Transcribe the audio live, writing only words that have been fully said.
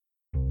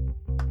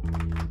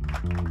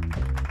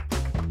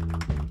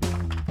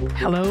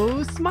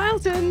Hello,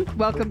 Smileton!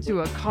 Welcome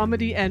to a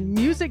comedy and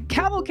music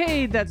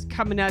cavalcade that's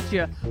coming at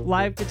you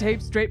live to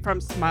tape straight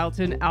from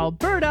Smileton,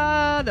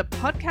 Alberta, the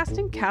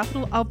podcasting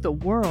capital of the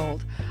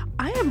world.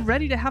 I am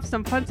ready to have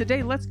some fun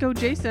today. Let's go,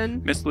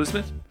 Jason. Miss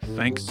Elizabeth,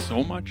 thanks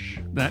so much.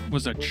 That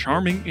was a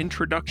charming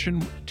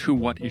introduction to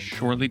what is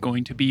surely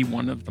going to be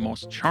one of the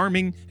most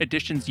charming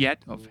editions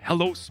yet of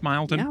Hello,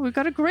 Smileton. Yeah, we've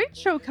got a great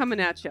show coming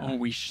at you. Oh,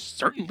 we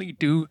certainly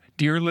do.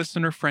 Dear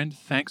listener friend,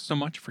 thanks so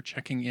much for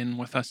checking in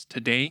with us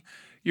today.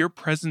 Your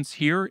presence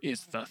here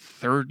is the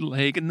third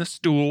leg in the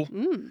stool.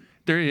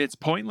 It's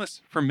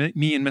pointless for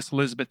me and Miss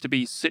Elizabeth to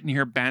be sitting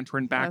here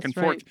bantering back and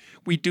forth.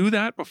 We do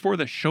that before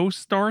the show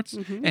starts,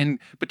 and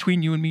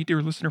between you and me,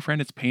 dear listener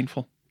friend, it's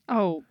painful.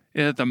 Oh.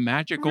 The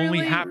magic only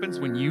happens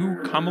when you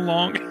come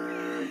along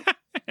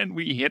and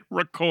we hit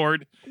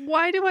record.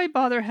 Why do I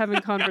bother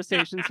having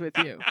conversations with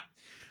you?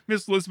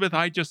 Miss Elizabeth,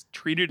 I just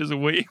treat it as a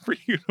way for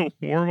you to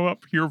warm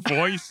up your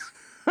voice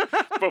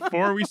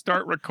before we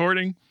start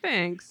recording.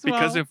 Thanks.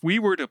 Because if we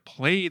were to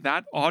play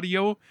that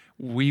audio,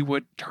 we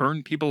would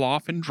turn people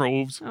off in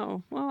droves.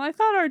 Oh, well, I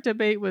thought our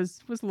debate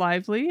was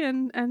lively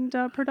and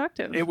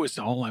productive. It was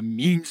all a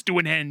means to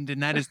an end,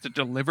 and that is to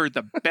deliver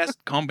the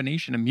best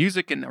combination of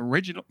music and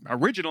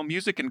original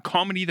music and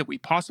comedy that we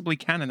possibly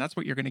can, and that's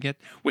what you're going to get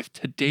with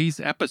today's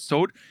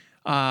episode.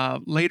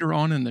 Later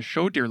on in the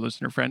show, dear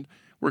listener friend,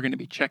 we're going to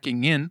be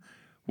checking in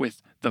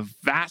with the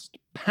vast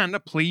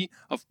panoply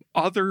of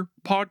other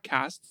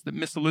podcasts that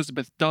Miss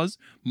Elizabeth does.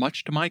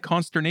 Much to my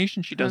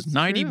consternation, she does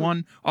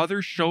 91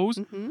 other shows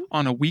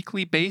on a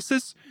weekly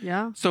basis.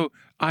 Yeah. So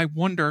I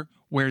wonder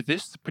where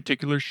this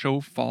particular show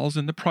falls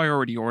in the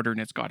priority order, and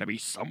it's got to be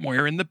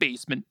somewhere in the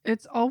basement.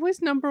 It's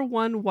always number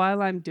one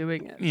while I'm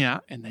doing it.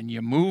 Yeah, and then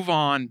you move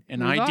on,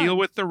 and I deal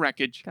with the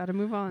wreckage. Gotta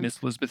move on.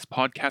 Miss Elizabeth's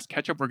podcast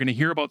catch-up. We're going to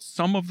hear about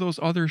some of those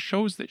other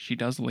shows that she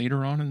does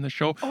later on in the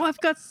show. Oh, I've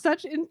got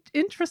such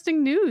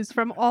interesting news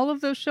from all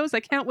of those shows. I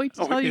can't wait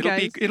to tell you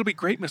guys. It'll be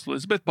great, Miss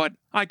Elizabeth, but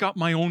I got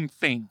my own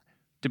thing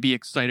to be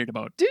excited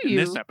about in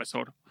this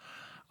episode.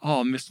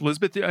 Oh, Miss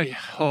Elizabeth,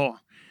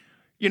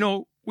 you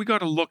know, we got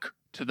to look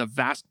to the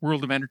vast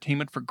world of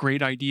entertainment for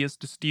great ideas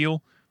to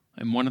steal,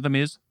 and one of them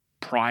is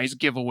prize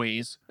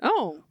giveaways.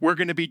 Oh. We're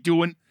going to be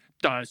doing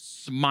the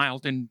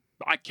Smileton,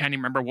 I can't even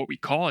remember what we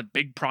call it,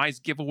 big prize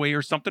giveaway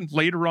or something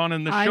later on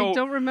in the show. I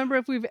don't remember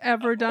if we've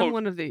ever done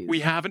one of these. We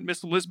haven't,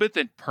 Miss Elizabeth,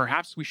 and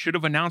perhaps we should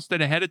have announced it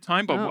ahead of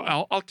time, but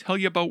I'll tell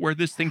you about where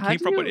this thing came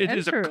from. But it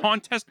is a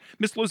contest.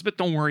 Miss Elizabeth,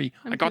 don't worry.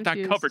 I got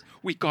that covered.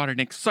 We got an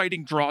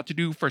exciting draw to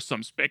do for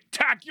some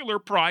spectacular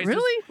prizes.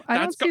 Really? I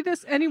don't see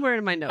this anywhere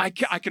in my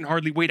notes. I can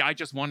hardly wait. I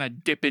just want to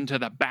dip into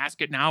the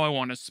basket now. I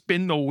want to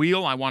spin the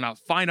wheel. I want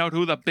to find out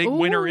who the big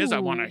winner is. I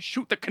want to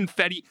shoot the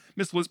confetti.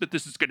 Miss Elizabeth,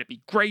 this is going to be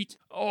great.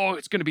 Oh,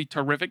 it's going to be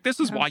terrific. This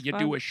is why you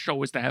do a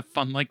show, is to have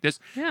fun like this.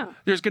 Yeah.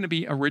 There's going to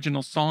be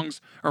original songs,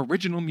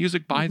 original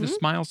music by the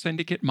Smile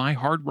Syndicate, my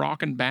hard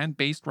rock and band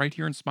based right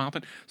here in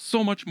Smileton.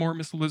 So much more,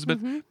 Miss Elizabeth.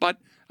 But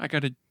I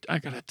gotta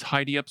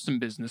tidy up some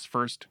business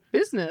first.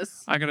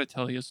 Business? I gotta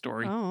tell you a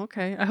story. Oh,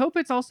 okay. I hope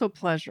it's also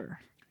pleasure.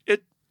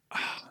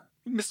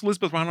 Miss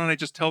Elizabeth, why don't I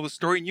just tell the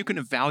story and you can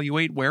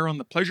evaluate where on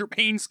the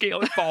pleasure-pain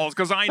scale it falls,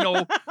 because I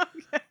know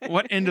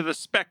what end of the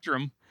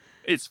spectrum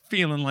it's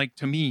feeling like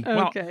to me.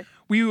 Okay.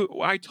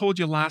 Well, I told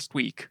you last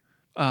week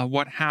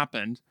what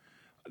happened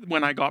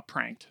when I got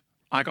pranked.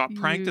 I got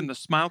pranked in the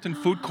Smileton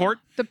food court.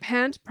 The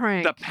pant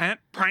prank. The pant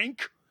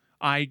prank.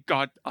 I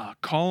got a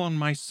call on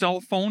my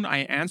cell phone. I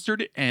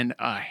answered it, and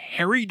a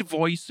harried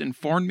voice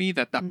informed me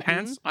that the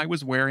pants I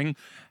was wearing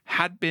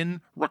had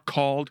been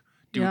recalled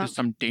due to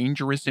some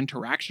dangerous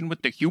interaction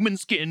with the human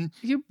skin.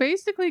 You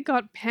basically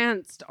got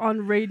pantsed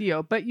on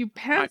radio, but you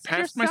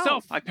pantsed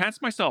yourself. I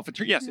pantsed myself. It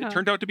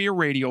turned out to be a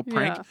radio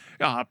prank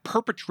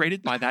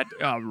perpetrated by that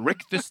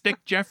Rick the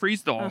Stick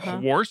Jeffries, the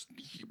worst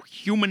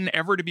human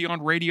ever to be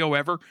on radio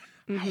ever.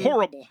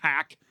 Horrible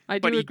hack.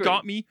 But he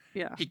got me.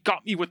 Yeah. He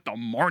got me with the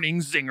morning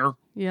zinger.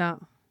 Yeah.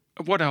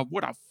 What a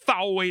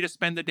foul way to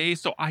spend the day.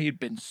 So I had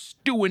been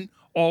stewing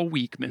all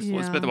week, Miss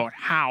Elizabeth, about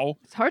how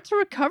it's hard to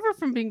recover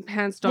from being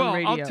pantsed on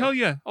radio.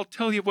 I'll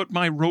tell you what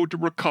my road to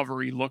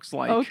recovery looks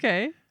like.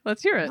 Okay,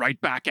 let's hear it.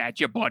 Right back at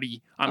you,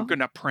 buddy. I'm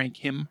gonna prank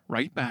him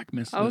right back,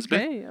 Miss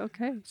Elizabeth.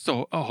 Okay.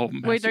 So,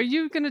 wait, are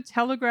you gonna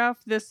telegraph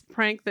this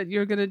prank that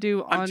you're gonna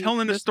do on? I'm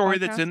telling a story podcast?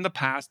 that's in the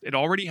past. It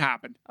already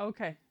happened.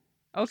 Okay.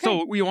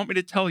 So, you want me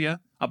to tell you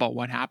about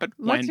what happened?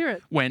 Let's hear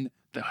it. When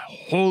the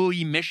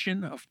holy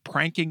mission of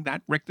pranking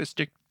that Rick the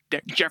Stick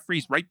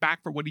Jeffries right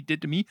back for what he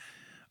did to me,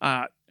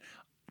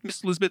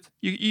 Miss Elizabeth,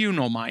 you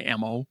know my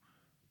MO.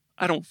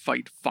 I don't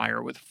fight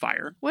fire with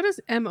fire. What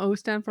does MO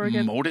stand for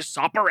again? Modus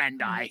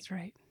operandi. Oh, that's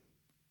right.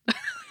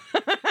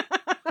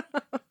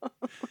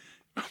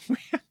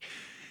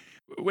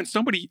 When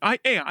somebody,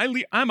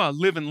 I'm a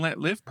live and let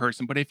live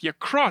person, but if you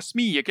cross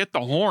me, you get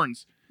the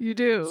horns. You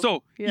do.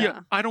 So,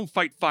 I don't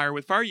fight fire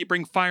with fire. You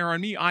bring fire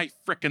on me, I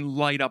frickin'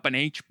 light up an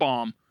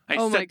H-bomb.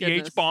 I set the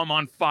H-bomb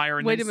on fire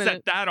and then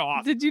set that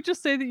off. Did you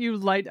just say that you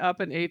light up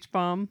an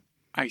H-bomb?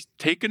 I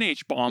take an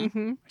H-bomb,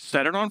 Mhm.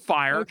 set it on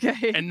fire,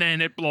 Okay. and then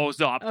it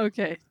blows up.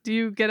 Okay. Do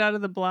you get out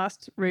of the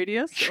blast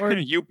radius? Or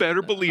You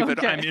better believe it.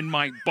 Okay. I'm in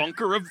my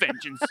bunker of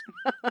vengeance.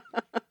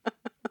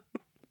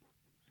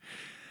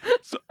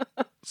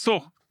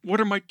 So what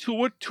are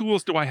what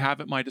tools do I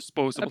have at my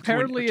disposal?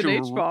 apparently an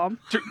H-bomb.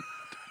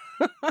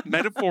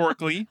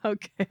 Metaphorically,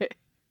 Okay.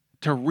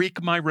 to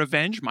wreak my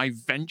revenge, my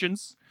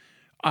vengeance,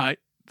 the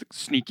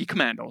sneaky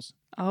commandos.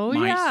 Oh,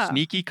 My yeah.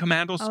 sneaky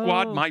commando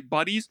squad, Oh. my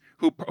buddies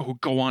who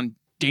go on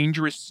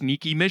dangerous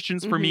sneaky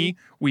missions for me.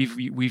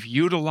 We've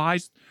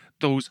utilized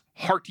those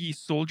hearty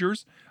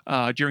soldiers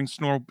during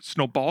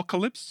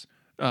Snowballcalypse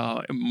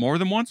more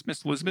than once,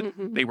 Miss Elizabeth.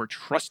 Mhm. They were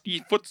trusty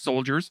foot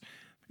soldiers.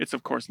 It's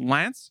of course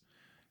Lance,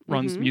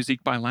 runs Mhm.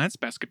 Music by Lance,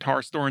 best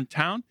guitar store in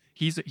town.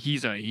 He's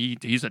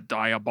a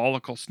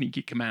diabolical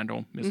sneaky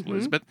commando, Miss Mhm.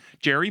 Elizabeth.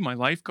 Jerry, my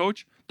life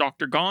coach.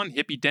 Dr. Gone,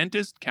 hippie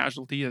dentist,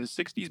 casualty of the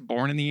 60s,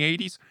 born in the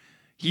 80s.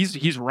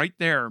 He's right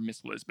there,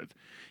 Miss Elizabeth.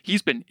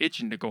 He's been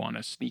itching to go on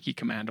a sneaky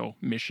commando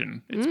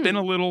mission. It's been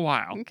a little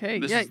while. Okay,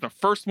 This yeah. is the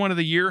first one of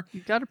the year,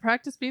 You got to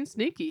practice being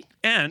sneaky.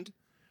 and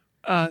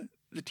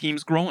the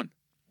team's growing.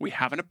 We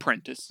have an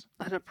apprentice.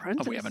 An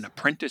apprentice. We have an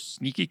apprentice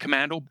sneaky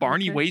commando,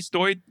 Barney Okay.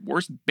 Wastoid,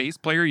 worst bass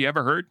player you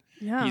ever heard.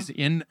 Yeah. He's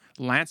in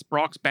Lance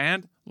Brock's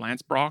band.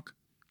 Lance Brock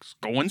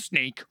going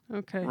snake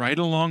Okay. right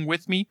along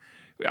with me.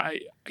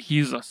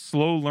 He's a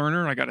slow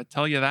learner. I got to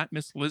tell you that,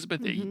 Miss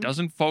Elizabeth. He Mhm.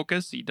 doesn't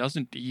focus.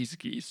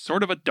 He's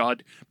sort of a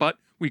dud. But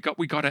we got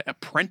to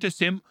apprentice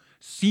him.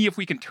 See if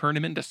we can turn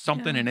him into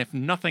something. Yeah. And if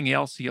nothing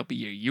else, he'll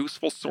be a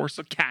useful source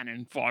of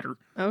cannon fodder.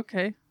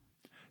 Okay.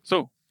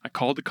 So I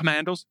called the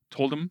commandos,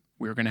 told them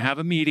we were going to have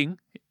a meeting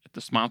at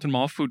the Smileton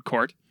Mall food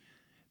court.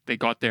 They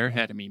got there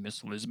ahead of me,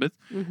 Miss Elizabeth.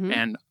 Mhm.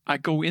 And I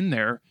go in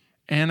there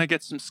and I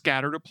get some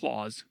scattered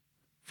applause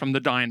from the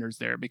diners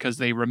there because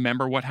they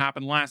remember what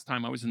happened last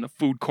time I was in the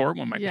food court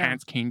when my Yeah.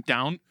 pants came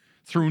down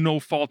through no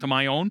fault of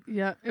my own.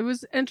 Yeah. It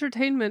was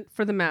entertainment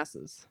for the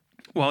masses.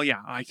 Well,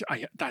 yeah,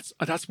 that's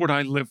what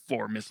I live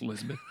for, Miss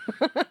Elizabeth.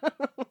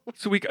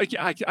 So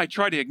I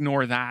try to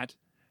ignore that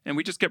and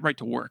we just get right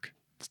to work.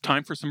 It's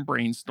time for some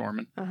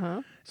brainstorming.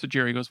 Uh-huh. So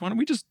Jerry goes, why don't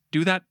we just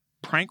do that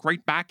prank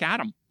right back at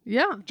him?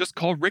 Yeah. Just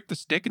call Rick the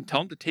Stick and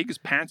tell him to take his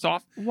pants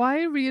off. Why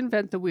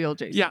reinvent the wheel,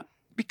 Jason? Yeah,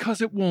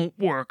 because it won't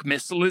work,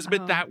 Miss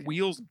Elizabeth. Oh, that okay.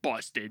 wheel's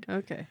busted.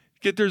 Okay.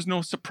 There's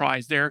no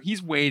surprise there.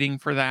 He's waiting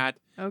for that.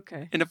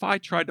 Okay. And if I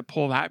tried to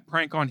pull that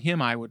prank on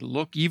him, I would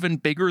look even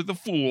bigger the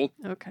fool.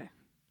 Okay.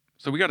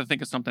 So we got to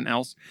think of something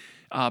else.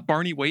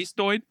 Barney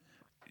Wastoid.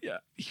 Yeah,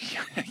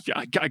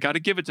 I got to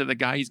give it to the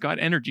guy. He's got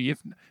energy,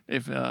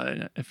 if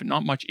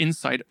not much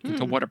insight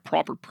into what a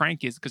proper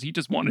prank is, because he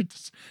just wanted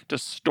to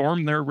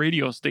storm their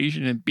radio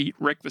station and beat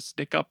Rick the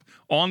Stick up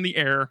on the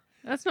air.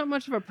 That's not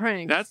much of a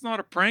prank. That's not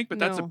a prank, but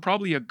that's No.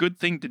 probably a good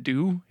thing to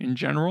do in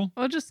general.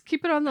 Well, just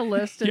keep it on the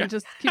list and Yeah.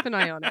 just keep an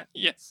eye on it.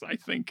 Yes, I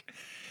think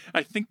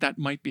that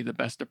might be the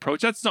best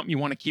approach. That's something you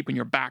want to keep in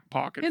your back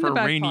pocket In for the a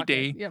back rainy pocket.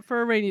 day. Yeah,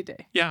 for a rainy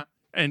day. Yeah,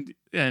 and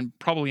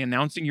probably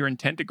announcing your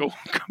intent to go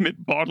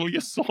commit bodily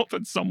assault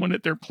on someone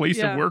at their place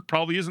Yeah. of work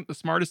probably isn't the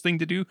smartest thing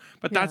to do,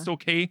 but that's Yeah.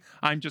 okay.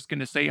 I'm just going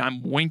to say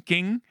I'm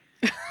winking,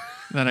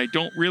 that I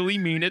don't really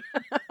mean it.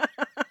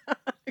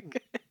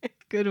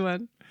 Good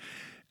one.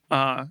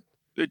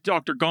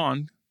 Dr.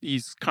 Gone,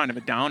 he's kind of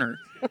a downer.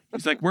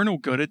 He's like, we're no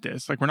good at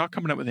this. Like, we're not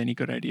coming up with any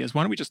good ideas.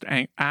 Why don't we just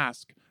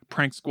ask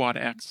Prank Squad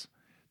X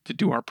to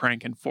do our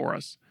pranking for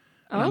us?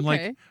 And I'm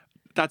Okay. like,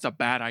 that's a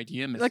bad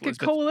idea, Miss Like a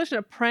Elizabeth. coalition,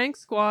 a prank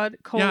squad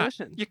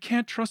coalition. Yeah, you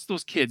can't trust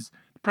those kids.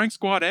 Prank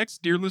Squad X,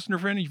 dear listener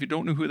friend, if you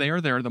don't know who they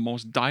are the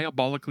most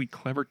diabolically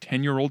clever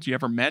 10-year-olds you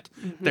ever met.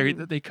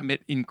 Mhm. They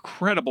commit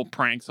incredible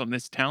pranks on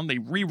this town. They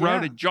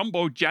rerouted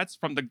jumbo jets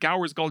from the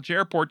Gowers Gulch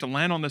Airport to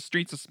land on the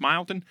streets of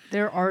Smileton.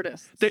 They're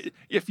artists.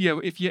 If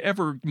you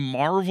ever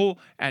marvel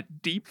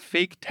at deep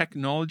fake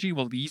technology,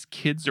 well, these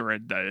kids are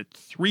at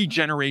 3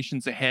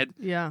 generations ahead.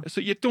 Yeah. So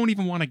you don't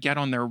even want to get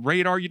on their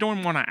radar. You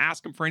don't want to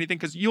ask them for anything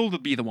because you'll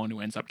be the one who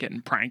ends up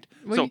getting pranked.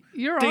 Well, So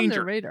you're on danger.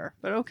 their radar,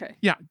 but okay.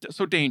 Yeah,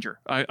 so danger.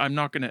 I'm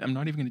not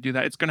even gonna do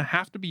that. It's gonna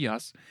have to be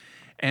us,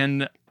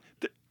 and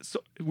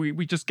so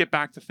we just get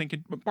back to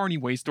thinking. Barney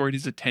Wastoid,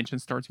 his attention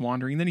starts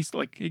wandering. Then he's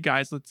like, "Hey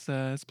guys, let's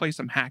play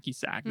some hacky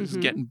sack. This is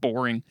Mhm. getting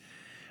boring."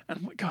 And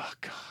I'm like, "Oh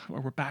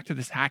God, we're back to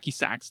this hacky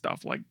sack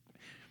stuff." Like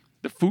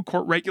the food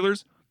court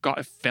regulars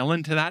fell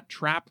into that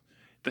trap.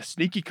 The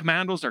sneaky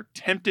commandos are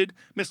tempted.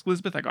 Miss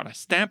Elizabeth, I got to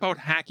stamp out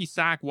hacky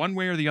sack one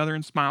way or the other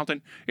in Smileton.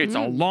 It's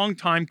a long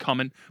time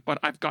coming, but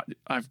I've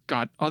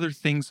got other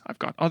things. I've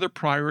got other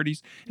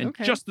priorities. And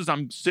Okay. just as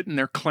I'm sitting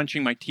there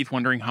clenching my teeth,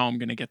 wondering how I'm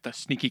going to get the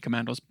sneaky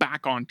commandos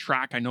back on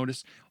track, I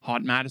notice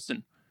Hot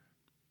Madison.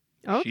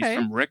 Okay. She's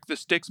from Rick the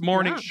Stick's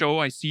morning Yeah. show.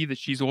 I see that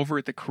she's over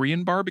at the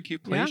Korean barbecue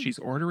place. Yeah. She's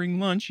ordering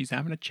lunch. She's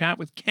having a chat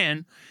with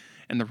Ken.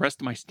 And the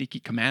rest of my sneaky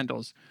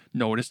commandos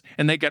notice.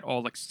 And they get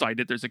all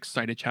excited. There's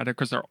excited chatter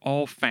because they're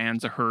all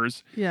fans of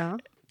hers. Yeah.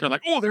 They're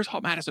like, oh, there's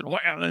Hot Madison.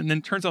 And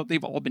then turns out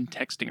they've all been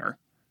texting her.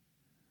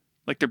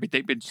 Like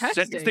they've been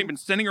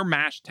sending her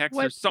mash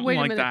texts or something Wait a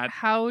like minute. that.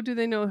 How do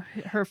they know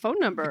her phone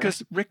number?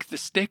 Because Rick the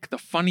Stick, the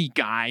funny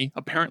guy,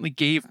 apparently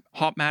gave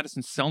Hot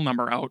Madison's cell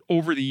number out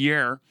over the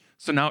air.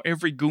 So now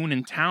every goon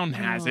in town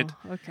has it.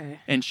 Okay.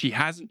 And she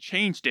hasn't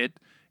changed it.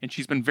 And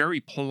she's been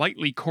very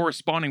politely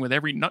corresponding with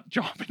every nut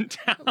job in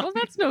town. Well,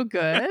 that's no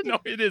good. No,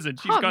 it isn't.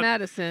 Hot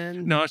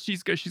Madison. No,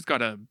 she's got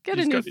to get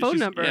a new phone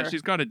number. Yeah,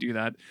 she's got to do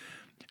that.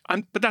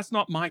 But that's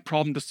not my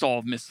problem to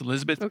solve, Miss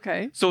Elizabeth.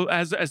 Okay. So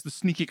as the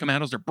sneaky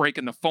commandos are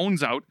breaking the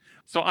phones out,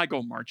 so I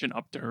go marching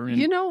up to her. And,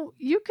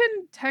 you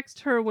can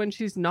text her when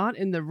she's not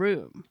in the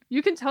room.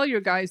 You can tell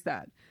your guys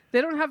that.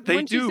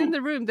 She's in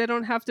the room, they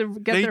don't have to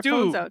get their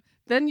phones out.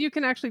 Then you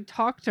can actually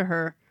talk to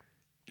her.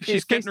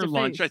 She's getting her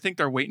lunch. I think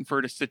they're waiting for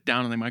her to sit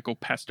down and they might go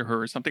pester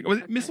her or something.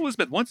 Okay. Miss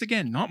Elizabeth, once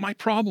again, not my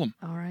problem.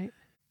 All right.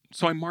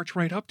 So I march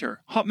right up to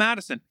her. Hot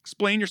Madison,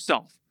 explain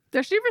yourself.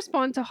 Does she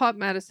respond to Hot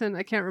Madison?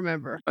 I can't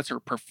remember. That's her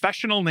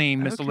professional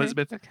name, Miss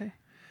Elizabeth. Okay.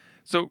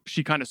 So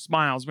she kind of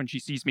smiles when she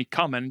sees me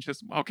coming.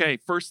 Just, okay,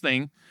 first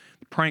thing,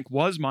 the prank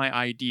was my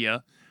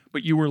idea,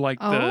 but you were like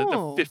the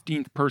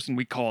 15th person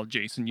we called,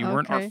 Jason. You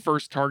weren't our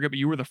first target, but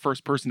you were the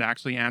first person to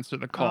actually answer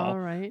the call. All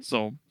right.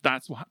 So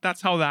that's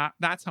how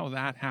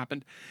that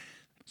happened.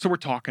 So we're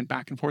talking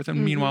back and forth.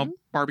 And meanwhile,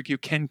 Barbecue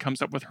Ken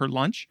comes up with her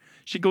lunch.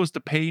 She goes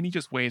to pay and he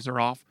just waves her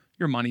off.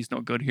 Your money's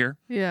no good here.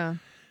 Yeah.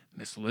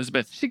 Miss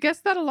Elizabeth. She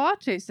gets that a lot,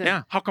 Jason.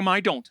 Yeah. How come I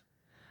don't?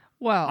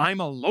 Well, I'm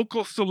a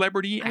local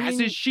celebrity, as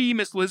is she,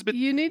 Miss Elizabeth.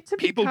 You need to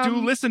People do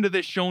listen to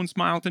this show in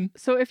Smileton.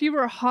 So if you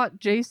were Hot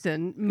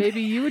Jason,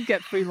 maybe you would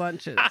get free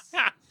lunches.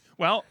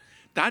 Well,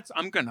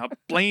 I'm going to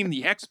blame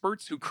the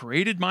experts who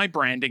created my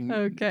branding.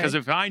 Okay. Because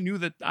if I knew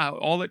that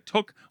all it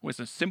took was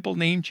a simple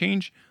name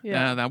change,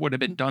 that would have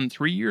been done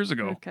 3 years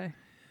ago. Okay.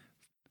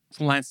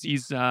 So Lance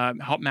sees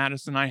Hot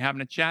Madison and I having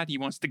a chat. He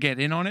wants to get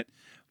in on it,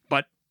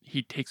 but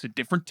he takes a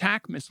different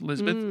tack, Miss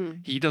Elizabeth.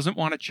 He doesn't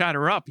want to chat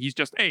her up. He's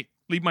just, hey,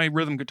 leave my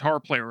rhythm guitar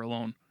player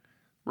alone,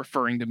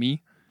 referring to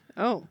me.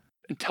 Oh.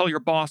 And tell your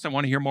boss I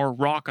want to hear more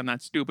rock on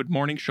that stupid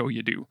morning show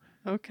you do.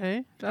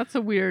 Okay. That's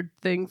a weird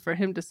thing for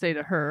him to say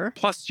to her.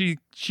 Plus,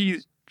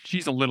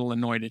 she's a little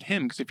annoyed at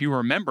him because if you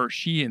remember,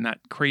 she and that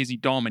crazy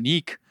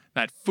Dominique,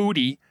 that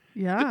foodie,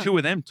 the two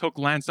of them took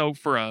Lance out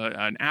for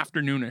an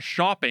afternoon of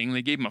shopping.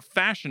 They gave him a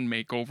fashion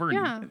makeover.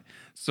 And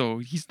so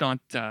he's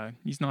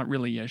not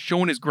really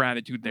showing his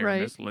gratitude there,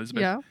 Miss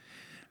Elizabeth. Yeah.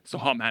 So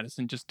Hot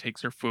Madison just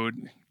takes her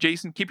food.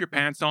 Jason, keep your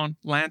pants on.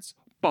 Lance,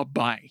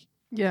 bye-bye.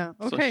 Yeah,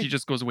 okay. So she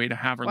just goes away to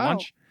have her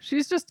lunch.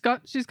 She's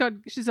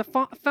a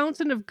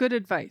fountain of good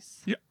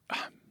advice. Yeah.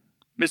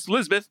 Miss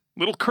Elizabeth,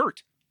 little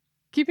Kurt.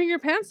 Keeping your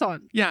pants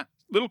on. Yeah,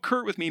 little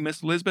Kurt with me,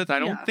 Miss Elizabeth. I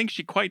don't think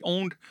she quite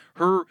owned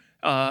her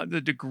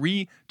the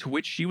degree to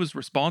which she was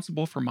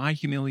responsible for my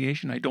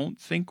humiliation. I don't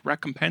think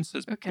recompense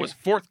was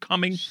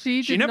forthcoming.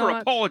 She never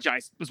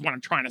apologized, was what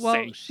I'm trying to say.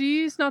 Well,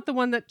 she's not the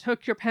one that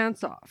took your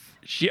pants off.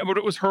 But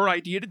it was her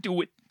idea to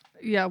do it.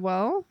 Yeah,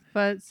 well,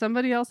 but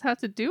somebody else had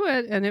to do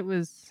it, and it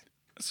was...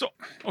 So,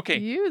 okay.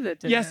 You that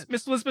did it. Yes,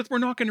 Miss Elizabeth, we're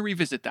not going to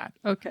revisit that.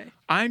 Okay.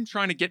 I'm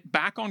trying to get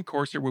back on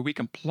course here where we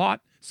can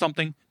plot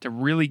something to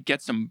really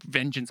get some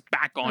vengeance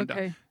back on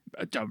to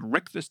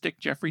Rick the Stick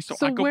Jeffrey. So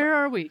where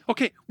are we?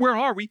 Okay, where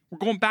are we? We're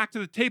going back to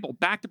the table,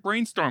 back to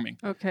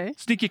brainstorming. Okay.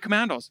 Sneaky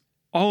commandos,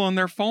 all on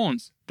their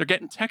phones. They're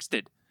getting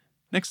texted.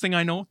 Next thing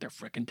I know, they're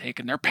frickin'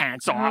 taking their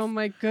pants off. Oh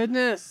my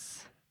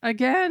goodness.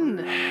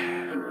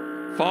 Again.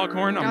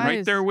 Foghorn, I'm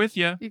right there with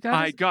you.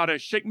 I gotta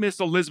shake Miss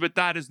Elizabeth.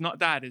 That's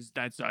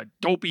a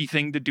dopey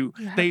thing to do.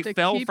 They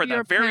fell for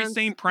the very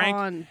same prank.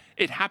 On.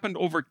 It happened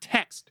over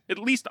text. At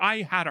least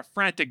I had a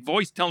frantic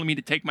voice telling me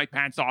to take my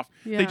pants off.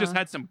 Yeah. They just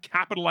had some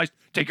capitalized,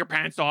 take your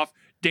pants off,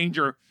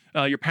 danger,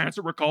 your pants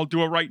are recalled,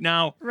 do it right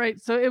now.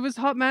 Right, so it was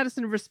Hot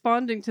Madison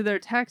responding to their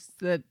text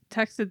that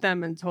texted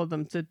them and told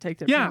them to take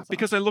their pants off. Yeah,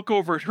 because I look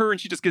over at her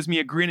and she just gives me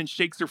a grin and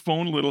shakes her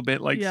phone a little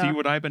bit, like, see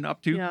what I've been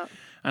up to? Yeah.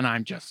 And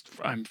I'm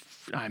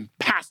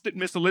past it,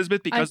 Miss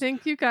Elizabeth, because... I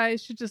think you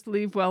guys should just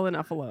leave well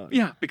enough alone.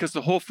 Yeah, because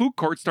the whole food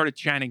court started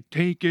chanting,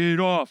 take it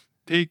off,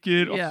 take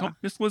it off. So,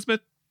 Miss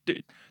Elizabeth,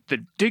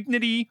 the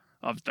dignity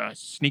of the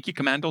sneaky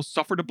commandos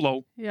suffered a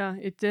blow. Yeah,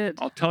 it did.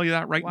 I'll tell you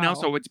that right now.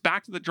 So it's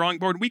back to the drawing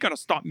board. We got to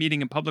stop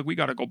meeting in public. We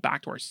got to go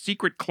back to our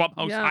secret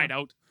clubhouse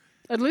hideout.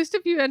 At least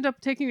if you end up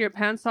taking your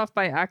pants off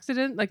by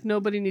accident, like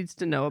nobody needs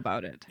to know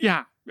about it.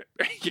 Yeah.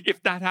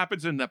 If that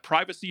happens in the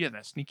privacy of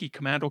the sneaky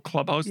commando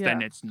clubhouse,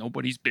 then it's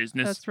nobody's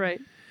business. That's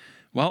right.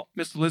 Well,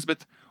 Miss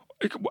Elizabeth,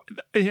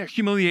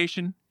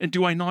 humiliation. And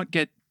do I not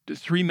get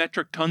 3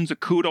 metric tons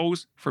of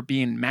kudos for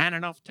being man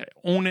enough to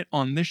own it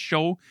on this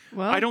show?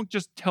 Well, I don't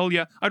just tell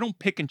you, I don't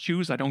pick and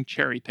choose. I don't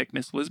cherry pick,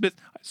 Miss Elizabeth.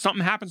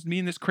 Something happens to me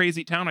in this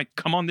crazy town, I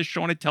come on this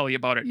show and I tell you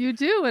about it. You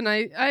do, and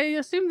I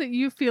assume that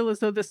you feel as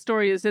though the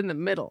story is in the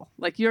middle.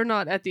 Like you're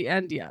not at the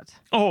end yet.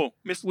 Oh,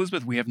 Miss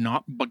Elizabeth, we have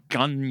not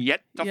begun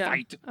yet to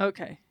fight.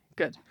 Okay,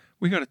 good.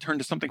 We got to turn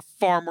to something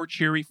far more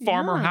cheery,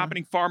 far more Yeah.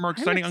 happening, far more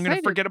exciting. I'm going to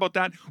excited. forget about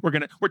that.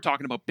 We're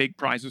talking about big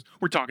prizes.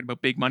 We're talking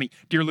about big money.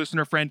 Dear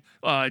listener friend,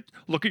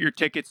 look at your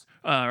tickets.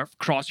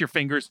 Cross your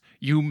fingers.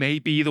 You may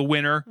be the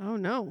winner. Oh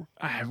no.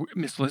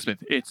 Miss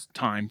Elizabeth, it's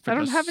time for I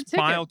don't the have a ticket.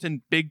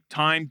 Smileton Big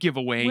Time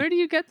giveaway. Where do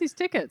you get these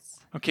tickets?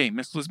 Okay,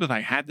 Miss Elizabeth,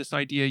 I had this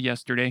idea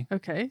yesterday.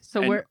 Okay.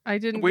 So And where I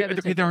didn't Wait, get a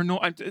okay, ticket. there are no.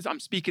 I'm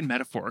speaking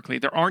metaphorically.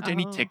 There aren't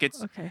any Oh,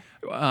 tickets. Okay.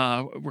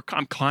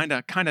 I'm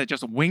kind of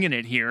just winging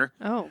it here.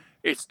 Oh.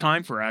 It's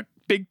time for a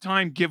big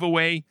time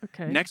giveaway.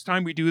 Okay. Next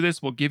time we do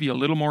this, we'll give you a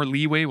little more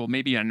leeway. We'll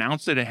maybe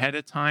announce it ahead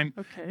of time.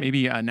 Okay.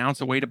 Maybe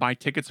announce a way to buy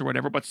tickets or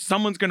whatever. But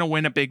someone's going to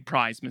win a big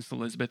prize, Miss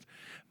Elizabeth.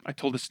 I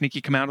told the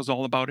Sneaky Commandos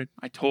all about it.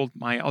 I told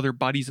my other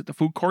buddies at the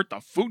food court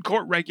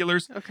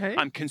regulars. Okay.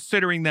 I'm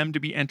considering them to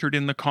be entered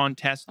in the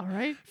contest. All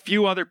right.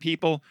 Few other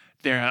people,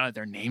 their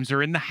names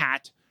are in the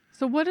hat.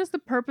 So what is the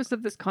purpose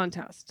of this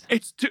contest?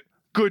 It's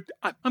good.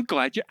 I'm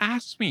glad you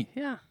asked me.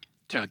 Yeah.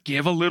 To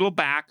give a little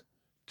back,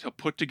 to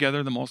put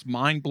together the most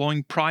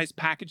mind-blowing prize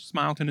package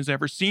Smileton has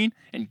ever seen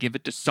and give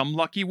it to some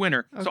lucky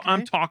winner. So Okay.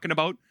 I'm talking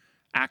about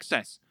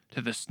access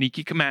to the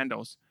Sneaky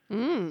Commandos.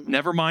 Mm.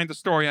 Never mind the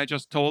story I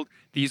just told.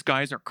 These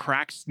guys are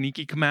crack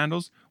Sneaky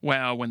Commandos.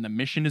 Well, when the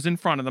mission is in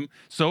front of them.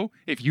 So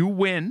if you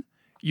win,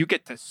 you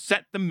get to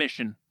set the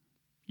mission.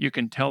 You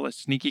can tell the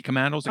Sneaky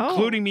Commandos, Oh.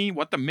 including me,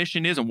 what the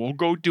mission is, and we'll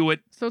go do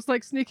it. So it's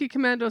like Sneaky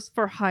Commandos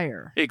for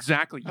hire.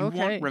 Exactly. You Okay.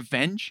 want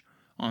revenge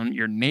on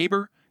your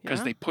neighbor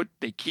because Yeah.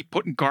 they keep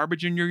putting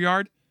garbage in your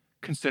yard?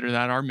 Consider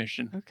that our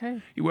mission.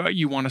 Okay.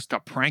 You want us to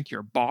prank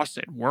your boss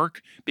at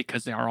work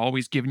because they are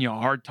always giving you a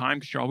hard time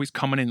because you're always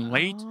coming in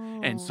late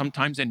Oh. and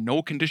sometimes in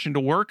no condition to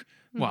work?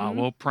 Well, Mhm.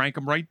 we'll prank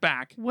them right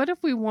back. What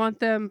if we want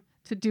them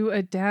to do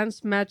a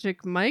Dance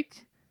Magic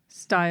Mike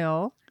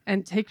style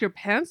and take your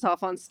pants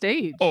off on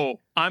stage? Oh,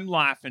 I'm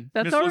laughing.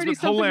 That's Miss already Elizabeth,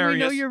 something hilarious. we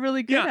know you're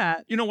really good Yeah.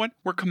 at. You know what?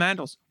 We're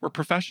commandos. We're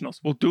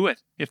professionals. We'll do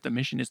it. If the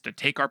mission is to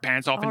take our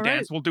pants off and All right.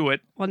 dance, we'll do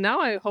it. Well,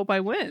 now I hope I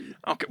win.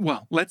 Okay,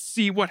 well, let's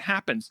see what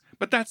happens.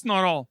 But that's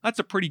not all.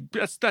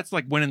 That's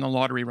like winning the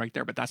lottery right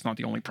there, but that's not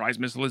the only prize,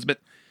 Miss Elizabeth.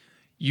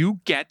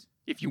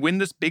 If you win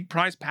this big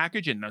prize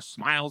package in the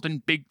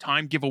Smileton Big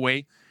Time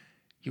giveaway,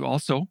 you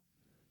also,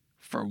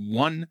 for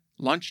one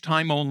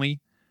lunchtime only,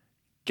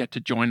 get to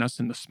join us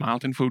in the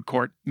Smileton food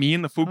court. Me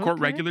and the food court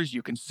Okay. regulars,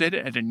 you can sit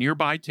at a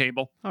nearby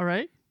table. All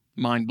right.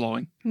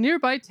 Mind-blowing.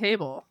 Nearby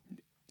table.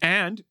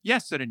 And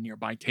yes, at a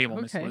nearby table,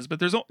 Miss Okay.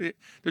 Elizabeth.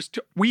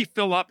 We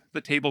fill up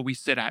the table we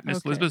sit at, Miss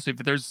Okay. Elizabeth. So if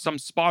there's some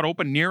spot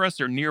open near us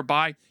or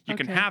nearby, you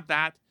can Okay. have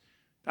that.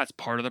 That's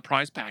part of the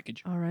prize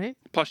package. All right.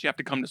 Plus, you have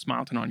to come to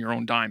Smileton on your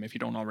own dime if you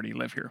don't already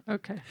live here.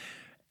 Okay.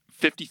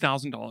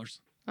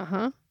 $50,000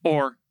 Uh-huh.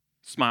 or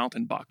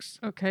Smileton bucks.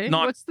 Okay.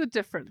 Not- What's the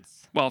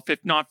difference? Well,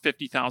 not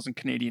 50,000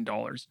 Canadian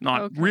dollars,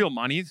 not Okay. real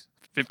money.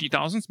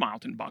 50,000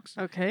 Smileton bucks.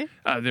 Okay.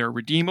 They're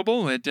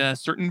redeemable at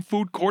certain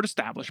food court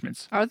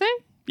establishments. Are they?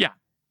 Yeah.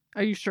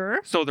 Are you sure?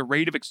 So the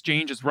rate of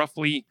exchange is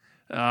roughly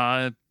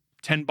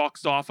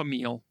 $10 off a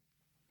meal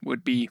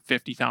would be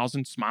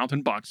 50,000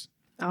 Smileton bucks.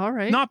 All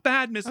right. Not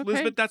bad, Miss Okay.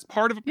 Elizabeth. That's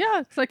part of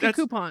Yeah, it's like a that's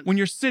coupon. when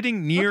you're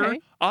sitting near Okay.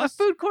 us. A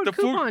food court the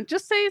food- coupon.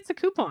 Just say it's a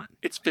coupon.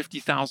 It's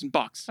 50,000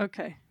 bucks,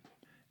 Okay.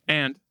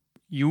 and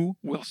you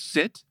will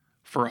sit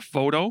for a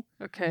photo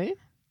Okay.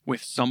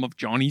 with some of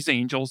Johnny's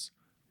Angels.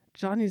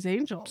 Johnny's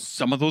Angels.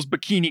 Some of those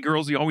bikini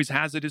girls he always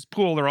has at his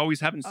pool. They're always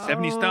having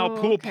 70s style Oh,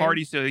 pool okay.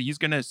 parties. So he's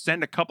going to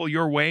send a couple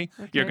your way.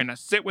 You're Okay. going to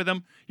sit with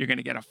them. You're going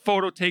to get a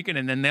photo taken,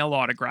 and then they'll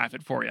autograph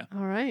it for you.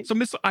 All right. So,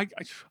 Miss,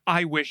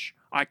 I wish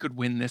I could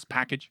win this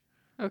package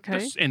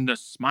Okay. in the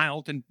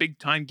Smileton Big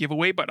Time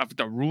giveaway, but if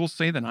the rules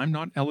say that I'm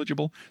not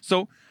eligible.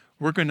 So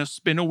we're going to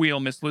spin a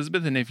wheel, Miss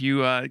Elizabeth. And if you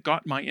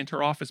got my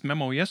inter-office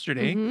memo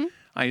yesterday, Mhm.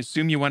 I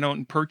assume you went out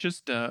and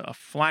purchased a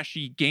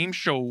flashy game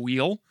show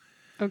wheel.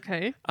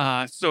 Okay.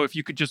 So if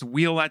you could just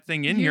wheel that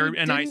thing in here,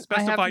 and I I have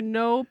specified.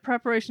 no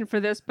preparation for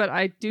this, but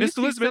I do Miss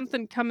see Elizabeth.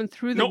 something coming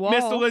through the No, wall.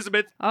 Miss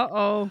Elizabeth,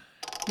 Uh-oh.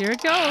 Here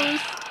it goes.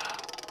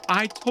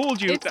 I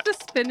told you. It's the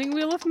spinning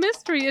wheel of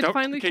mystery. It Don't-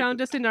 finally okay. found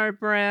us in our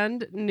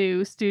brand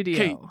new studio.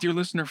 Okay, dear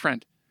listener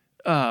friend,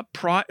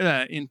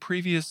 in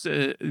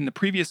the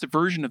previous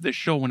version of this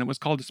show, when it was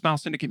called the Smile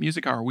Syndicate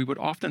Music Hour, we would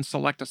often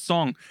select a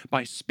song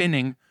by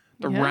spinning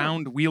the Yeah.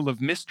 round wheel of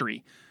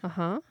mystery.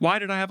 Uh-huh. Why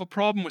did I have a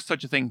problem with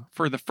such a thing?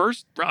 For the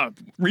first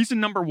reason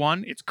number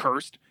one, it's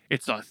cursed.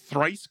 It's a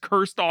thrice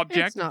cursed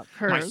object. It's not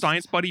My cursed.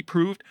 science buddy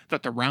proved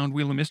that the round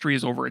wheel of mystery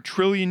is over 1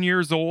 trillion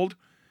years old.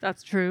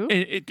 That's true.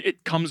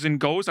 It comes and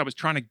goes. I was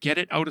trying to get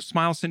it out of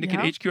Smile Syndicate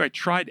Yeah. HQ. I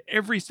tried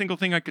every single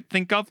thing I could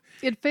think of.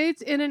 It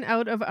fades in and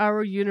out of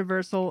our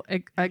universal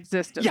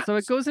existence. Yeah. So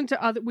it goes into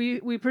other,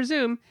 we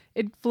presume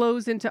it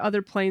flows into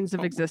other planes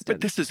of existence.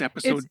 But this is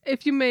episode. It's,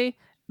 if you may,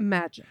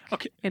 magic.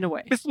 Okay. In a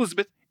way. Miss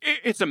Elizabeth,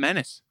 it's a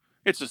menace.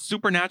 It's a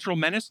supernatural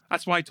menace.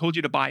 That's why I told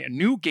you to buy a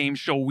new game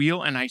show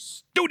wheel, and I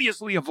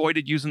studiously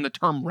avoided using the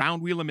term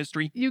round wheel of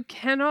mystery. You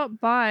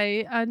cannot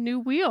buy a new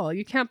wheel.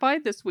 You can't buy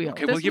this wheel.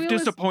 Okay, This well, you've wheel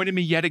is- disappointed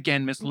me yet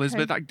again, Miss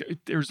Elizabeth.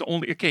 There's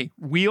only,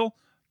 wheel,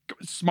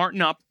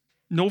 smarten up,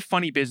 no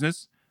funny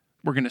business.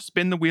 We're going to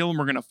spin the wheel and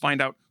we're going to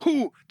find out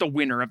who the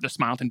winner of the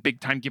Smileton Big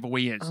Time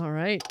giveaway is. All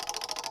right.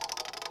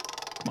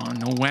 Come on,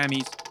 no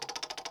whammies.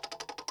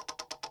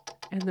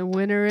 And the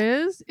winner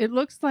is, it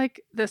looks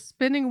like the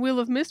spinning wheel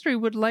of mystery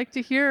would like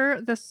to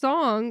hear the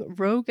song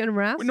Rogue and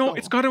Rascal. No,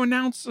 it's got to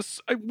announce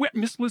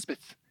Miss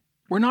Elizabeth.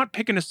 We're not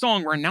picking a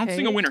song. We're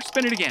announcing a winner.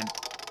 Spin it again.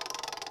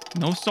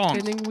 No songs.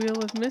 Spinning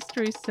wheel of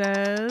mystery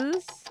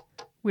says,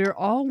 we're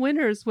all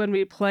winners when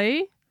we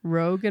play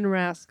Rogue and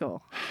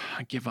Rascal.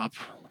 I give up.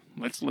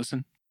 Let's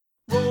listen.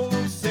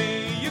 Rogues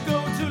say you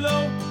go too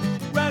low.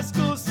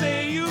 Rascals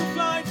say you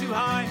fly too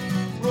high.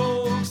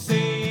 Rogues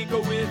say go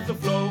with the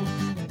flow.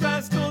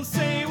 Rascals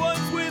say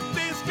what's with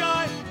this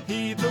guy?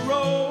 Heed the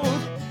rogue,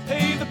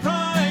 pay the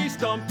price.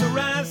 Dump the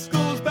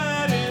rascals'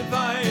 bad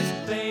advice.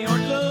 They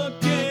aren't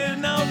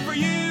looking out for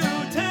you.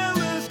 Tell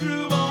the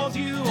screwballs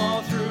you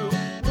all through.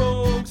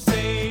 Rogues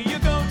say you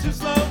go too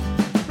slow.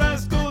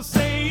 Rascals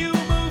say you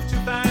move too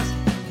fast.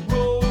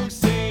 Rogues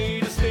say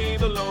to stay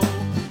below.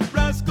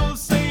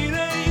 Rascals say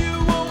that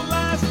you won't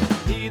last.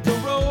 Heed the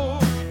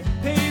rogue,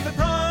 pay the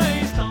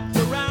price. Dump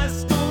the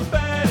rascals'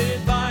 bad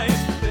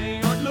advice.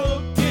 They aren't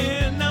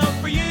looking out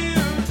for you.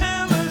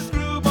 Tell the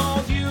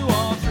screwballs you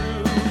all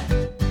through.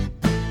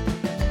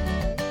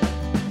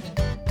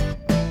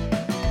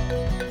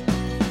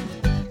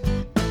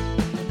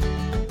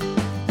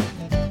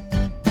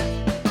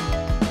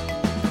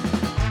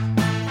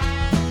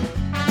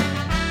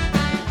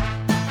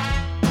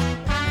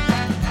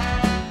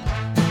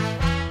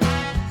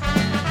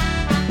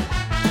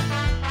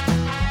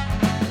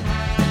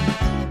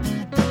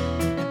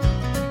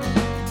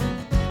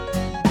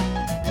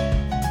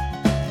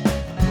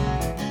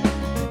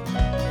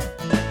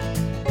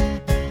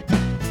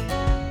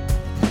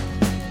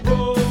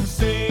 Rogues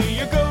say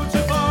you go too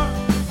far.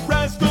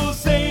 Rascals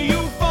say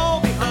you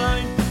fall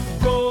behind.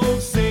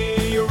 Rogues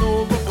say you're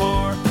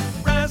overboard.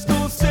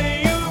 Rascals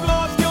say you've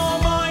lost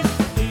your mind.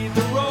 Heed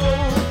the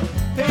rogue,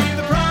 pay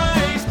the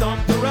price.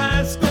 Dump the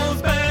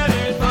rascals' bad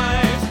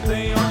advice.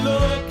 They aren't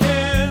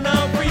looking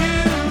out for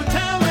you.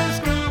 Tell the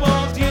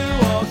screwballs you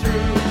all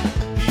through.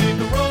 Heed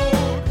the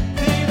rogue,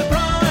 pay the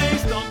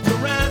price. Dump the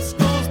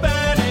rascals'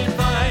 bad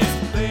advice.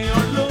 They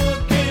aren't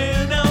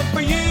looking out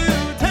for you.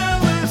 Tell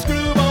the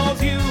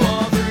screwballs you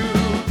all through.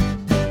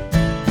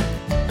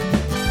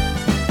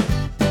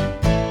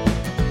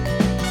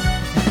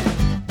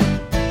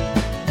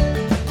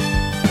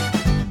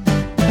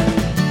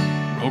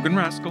 Rogue and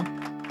Rascal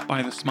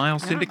by the Smile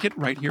Syndicate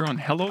right here on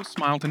Hello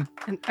Smileton.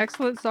 An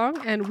excellent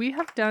song, and we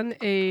have done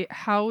a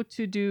how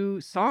to do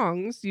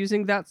songs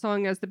using that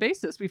song as the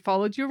basis. We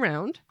followed you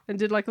around and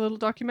did like a little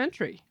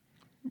documentary.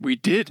 We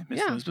did, Miss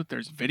Yeah. Elizabeth.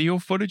 There's video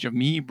footage of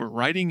me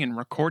writing and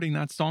recording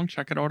that song.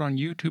 Check it out on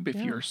YouTube if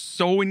Yeah. you're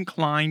so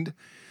inclined.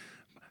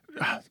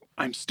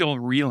 I'm still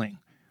reeling.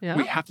 Yeah.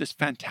 We have this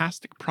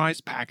fantastic prize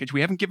package.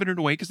 We haven't given it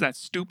away because that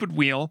stupid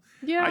wheel.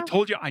 Yeah. I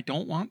told you I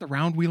don't want the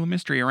round wheel of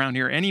mystery around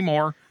here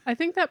anymore. I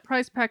think that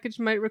prize package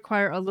might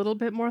require a little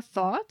bit more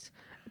thought,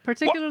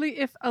 particularly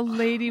if a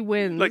lady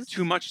wins. Like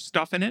too much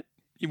stuff in it.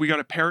 We got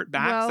to pare it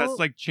back. Well- That's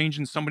like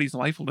changing somebody's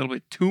life a little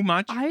bit too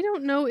much. I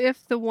don't know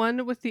if the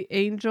one with the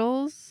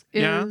angels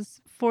Yeah.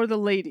 is for the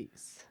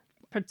ladies,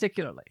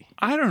 particularly.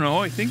 I don't know.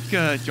 I think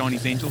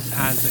Johnny's Angels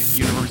has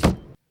a universal.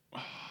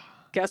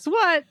 Guess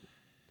what?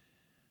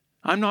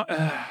 I'm not.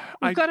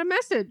 We've got a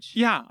message.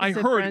 Yeah, I It's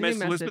a heard, brand new Miss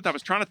Elizabeth. message. I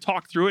was trying to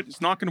talk through it. It's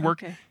not going to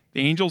work. Okay.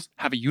 The Angels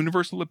have a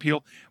universal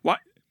appeal.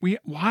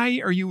 Why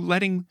are you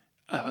letting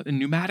a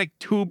pneumatic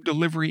tube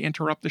delivery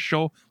interrupt the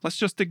show? Let's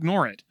just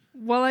ignore it.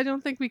 Well, I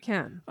don't think we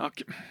can.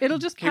 Okay. It'll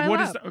just Okay, pile what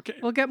up. is that? Okay.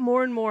 We'll get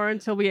more and more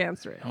until we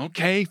answer it.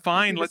 Okay,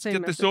 fine. the Let's same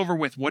get this message. over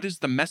with. What is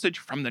the message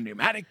from the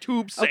pneumatic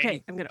tube say?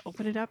 Okay, I'm going to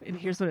open it up, and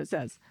here's what it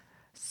says.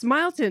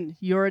 Smileton,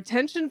 your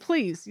attention,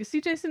 please. You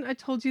see, Jason, I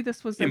told you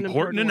this was an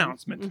Important one.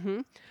 announcement.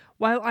 Mhm.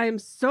 While I am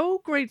so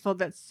grateful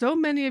that so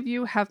many of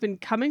you have been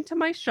coming to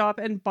my shop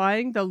and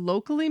buying the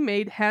locally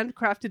made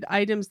handcrafted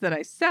items that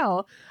I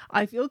sell,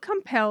 I feel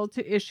compelled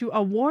to issue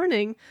a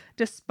warning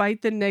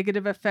despite the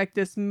negative effect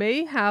this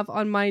may have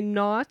on my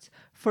not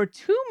for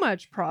too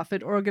much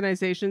profit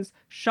organization's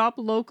shop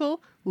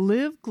local,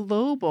 live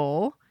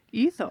global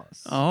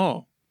ethos.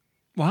 Oh,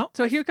 well,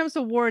 So here comes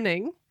a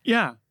warning.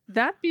 yeah.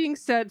 That being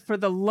said, for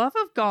the love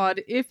of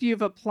God, if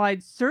you've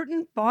applied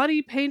certain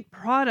body paint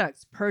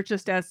products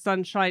purchased as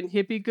Sunshine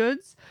Hippie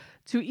goods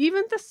to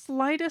even the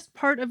slightest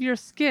part of your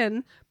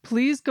skin,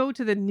 please go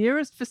to the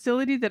nearest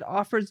facility that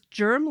offers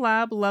germ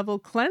lab level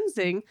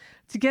cleansing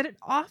to get it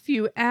off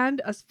you and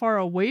as far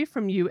away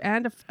from you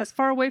and as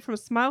far away from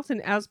Smileton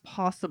as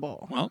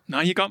possible. Well,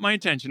 now you got my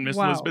attention, Miss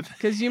Elizabeth.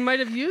 Because you might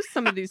have used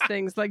some of these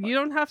things. Like, you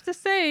don't have to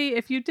say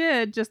if you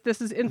did, just this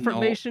is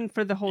information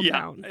for the whole Yeah,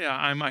 town. yeah.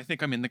 I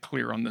think I'm in the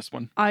clear on this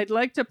one. I'd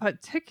like to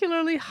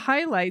particularly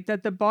highlight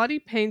that the body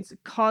paint's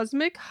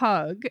Cosmic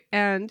Hug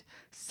and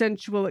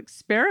Sensual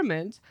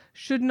Experiment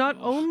should not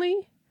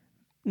only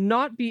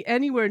not be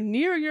anywhere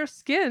near your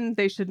skin.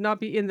 They should not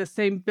be in the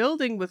same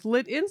building with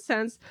lit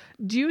incense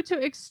due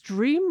to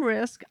extreme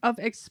risk of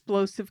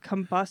explosive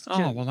combustion.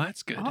 Oh, well,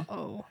 that's good.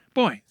 Uh-oh.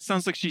 Boy,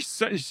 sounds like she's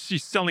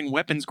selling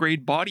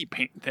weapons-grade body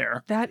paint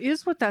there. That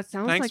is what that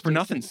sounds like. Thanks for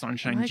nothing, Jason.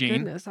 Sunshine My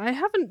Jane. goodness. I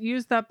haven't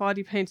used that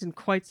body paint in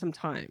quite some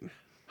time.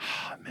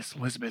 Miss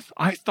Elizabeth,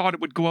 I thought it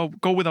would go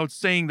without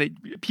saying that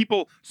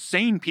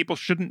sane people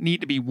shouldn't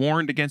need to be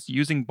warned against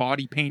using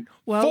body paint.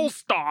 Well, Full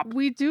stop.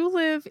 We do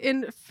live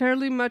in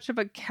fairly much of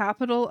a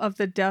capital of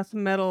the death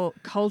metal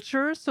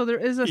culture, so there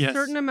is a Yes.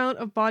 certain amount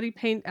of body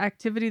paint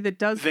activity that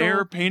does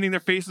They're go... painting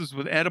their faces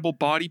with edible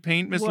body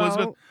paint, Miss Well,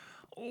 Elizabeth.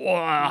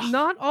 Ugh.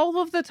 Not all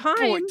of the time.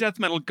 Boy, death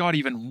metal got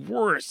even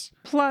worse.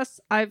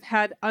 Plus, I've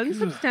had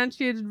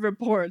unsubstantiated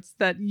reports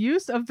that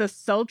use of the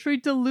sultry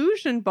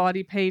delusion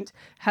body paint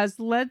has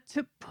led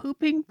to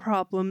pooping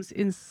problems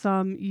in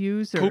some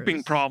users.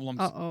 Pooping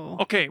problems. Uh-oh.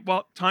 Okay,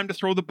 well, time to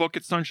throw the book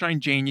at Sunshine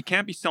Jane. You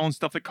can't be selling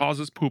stuff that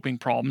causes pooping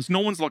problems. No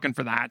one's looking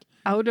for that.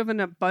 Out of an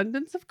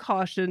abundance of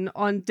caution,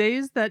 on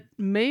days that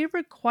may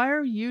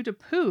require you to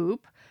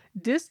poop,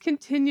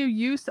 discontinue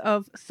use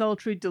of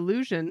sultry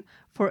delusion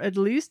for at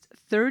least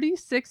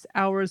 36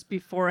 hours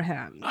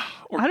beforehand.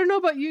 I don't know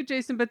about you,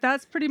 Jason, but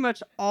that's pretty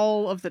much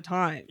all of the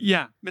time.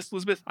 Yeah, Miss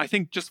Elizabeth, I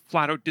think just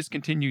flat out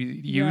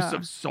discontinue the use Yeah.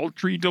 of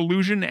sultry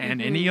delusion and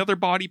any other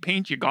body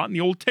paint you got in the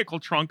old tickle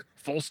trunk.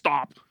 Full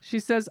stop. She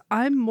says,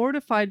 I'm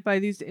mortified by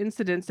these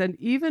incidents and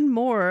even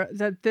more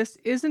that this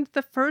isn't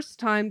the first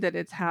time that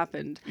it's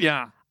happened.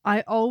 Yeah.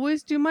 I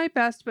always do my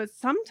best, but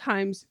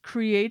sometimes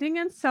creating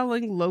and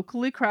selling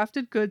locally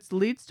crafted goods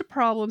leads to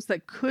problems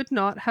that could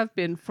not have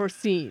been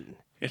foreseen.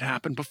 It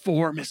happened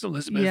before, Miss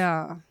Elizabeth.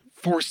 Yeah,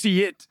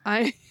 Foresee it.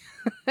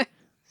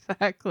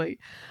 Exactly.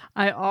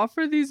 I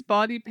offer these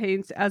body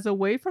paints as a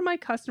way for my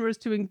customers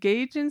to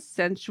engage in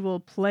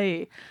sensual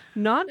play,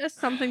 not as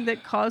something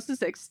that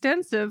causes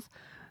extensive,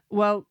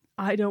 well,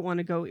 I don't want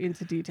to go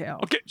into detail.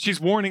 Okay, she's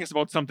warning us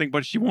about something,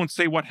 but she won't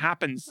say what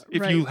happens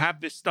if you Right.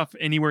 have this stuff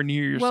anywhere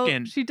near your Well,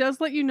 skin. she does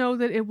let you know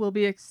that it will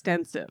be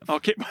extensive.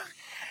 Okay.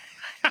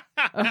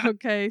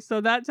 Okay, so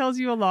that tells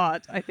you a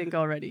lot, I think,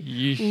 already.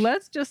 Yeesh.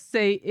 Let's just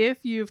say if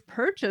you've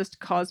purchased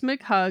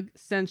Cosmic Hug,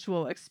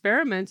 Sensual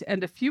Experiment,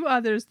 and a few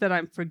others that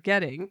I'm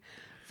forgetting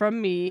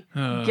from me,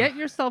 get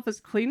yourself as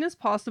clean as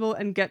possible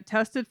and get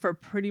tested for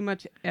pretty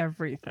much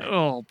everything.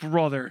 Oh,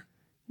 brother.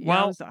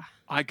 Well, Yowza.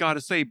 I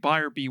gotta say,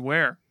 buyer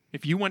beware.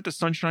 If you went to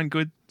Sunshine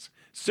Jane's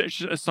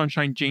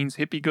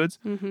Hippie Goods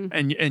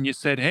and you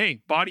said,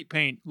 hey, body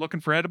paint, looking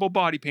for edible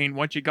body paint,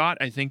 what you got?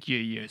 I think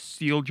you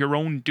sealed your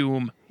own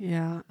doom.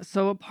 Yeah.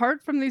 So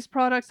apart from these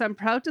products, I'm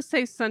proud to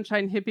say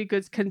Sunshine Hippie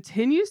Goods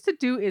continues to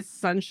do its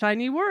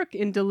sunshiny work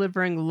in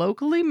delivering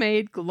locally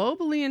made,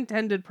 globally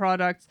intended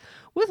products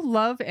with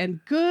love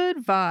and good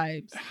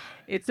vibes.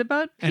 It's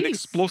about peace. And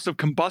explosive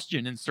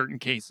combustion in certain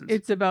cases.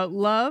 It's about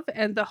love,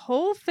 and the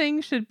whole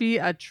thing should be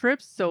a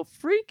trip, so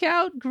freak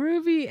out,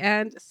 groovy,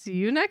 and see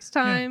you next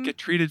Yeah, time. get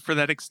treated for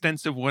that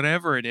extensive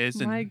whatever it is.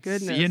 My And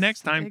goodness. see you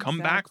next time. Come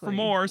back for Exactly.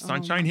 more Oh,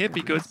 Sunshine my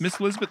Hippie Goods. Miss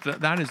Elizabeth,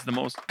 that is the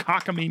most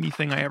cockamamie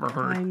thing I ever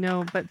heard. I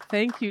know, but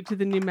thank you to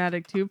the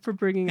Pneumatic Tube for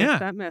bringing Yeah. us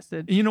that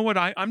message. You know what?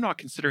 I'm not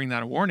considering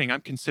that a warning. I'm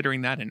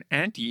considering that an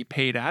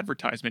anti-paid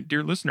advertisement.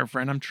 Dear listener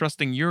friend, I'm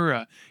trusting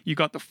you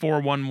got the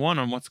 411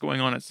 on what's going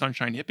on at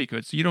Sunshine Hippie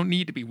Goods, so you don't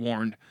need to be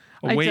warned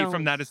I away don't.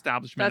 from that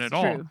establishment That's at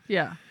all. true.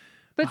 Yeah.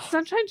 But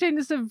Sunshine Jane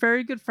is a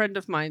very good friend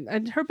of mine,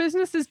 and her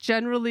business is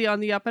generally on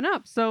the up and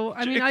up. So,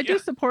 I mean, I do Yeah.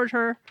 support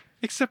her.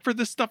 Except for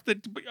the stuff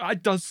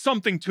that does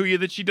something to you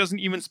that she doesn't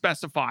even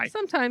specify.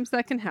 Sometimes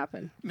that can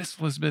happen. Miss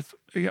Elizabeth,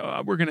 we're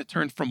going to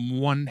turn from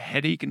one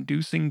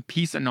headache-inducing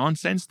piece of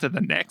nonsense to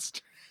the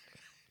next.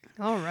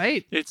 All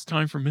right. It's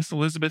time for Miss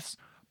Elizabeth's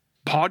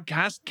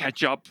podcast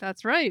catch-up.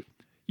 That's right.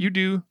 You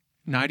do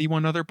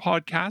 91 other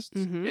podcasts.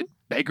 It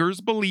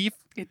beggars belief.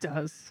 It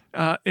does.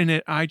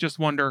 I just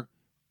wonder,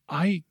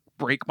 I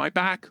break my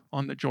back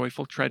on the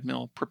joyful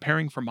treadmill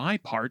preparing for my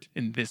part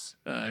in this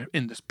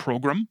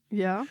program.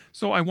 Yeah.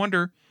 So I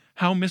wonder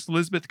how Miss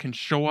Elizabeth can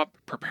show up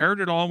prepared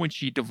at all when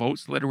she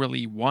devotes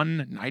literally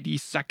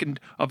 1/92nd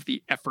of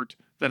the effort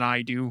that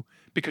I do,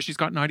 because she's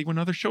got 91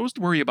 other shows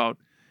to worry about.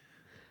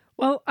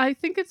 Well, I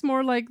think it's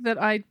more like that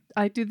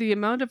I do the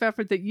amount of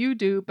effort that you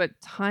do, but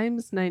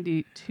times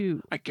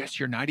 92. I guess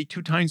you're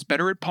 92 times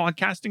better at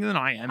podcasting than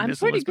I am, I'm Miss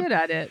pretty Elizabeth. good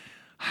at it.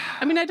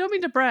 I mean, I don't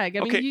mean to brag.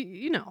 I Okay. mean,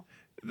 you know.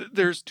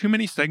 There's too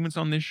many segments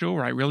on this show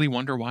where I really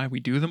wonder why we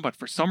do them. But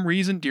for some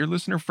reason, dear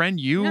listener friend,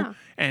 you Yeah.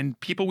 and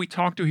people we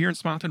talk to here in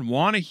Smileton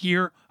want to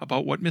hear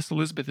about what Miss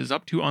Elizabeth is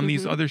up to on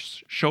these other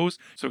shows.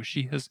 So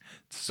she has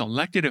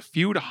selected a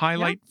few to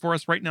highlight for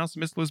us right now.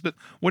 So Miss Elizabeth,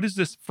 what is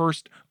this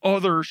first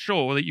other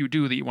show that you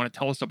do that you want to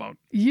tell us about?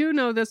 You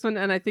know this one,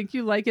 and I think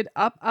you like it.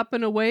 Up, Up,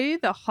 and Away,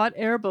 the Hot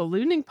Air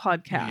Ballooning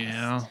Podcast.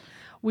 Yeah.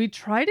 We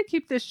try to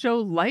keep this show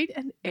light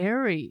and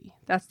airy.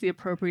 That's the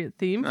appropriate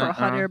theme for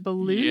hot air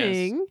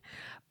ballooning.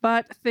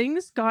 But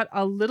things got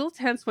a little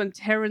tense when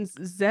Terrence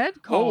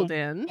Zed called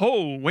in.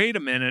 Oh, wait a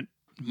minute.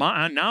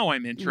 Now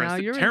I'm interested. Now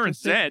you're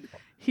Terrence interested. Zed.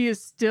 He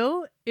is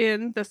still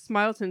in the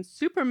Smileton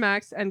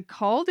Supermax and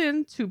called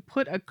in to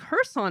put a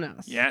curse on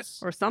us. Yes.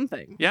 Or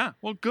something. Yeah,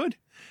 well, good.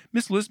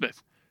 Miss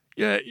Elizabeth,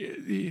 yeah,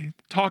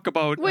 talk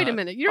about... Wait a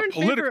minute. You're in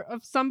favor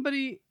of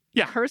somebody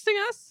cursing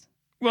us?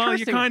 Well, you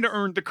Cursing kind of us.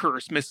 earned the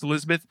curse, Miss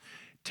Elizabeth.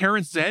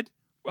 Terrence Zed,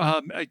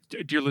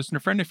 dear listener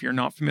friend, if you're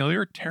not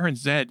familiar,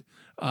 Terrence Zed,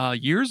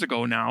 years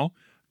ago now,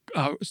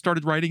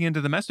 started writing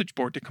into the message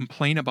board to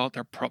complain about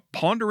the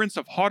preponderance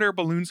of hot air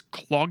balloons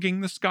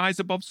clogging the skies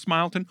above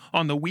Smileton.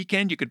 On the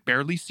weekend, you could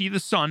barely see the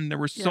sun.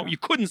 You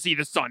couldn't see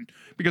the sun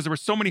because there were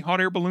so many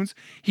hot air balloons.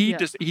 He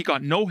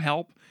got no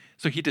help,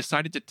 so he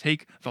decided to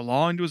take the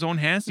law into his own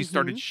hands. He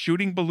started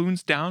shooting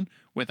balloons down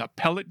with a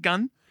pellet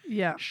gun.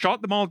 Yeah.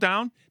 Shot them all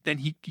down. Then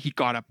he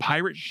got a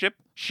pirate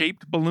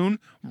ship-shaped balloon,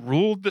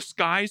 ruled the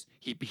skies.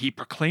 He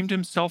proclaimed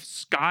himself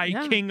Sky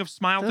King of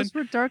Smileton. Those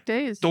were dark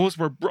days. Those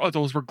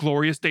were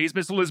glorious days,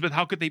 Miss Elizabeth.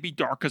 How could they be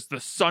dark? Because the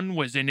sun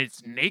was in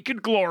its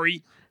naked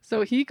glory.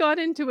 So he got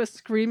into a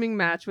screaming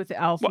match with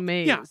Alf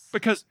Mays. Yeah,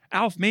 because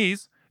Alf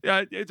Mays...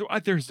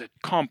 there's a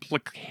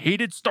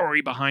complicated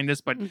story behind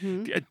this, but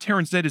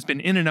Terrence Zed has been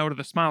in and out of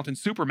the Smileton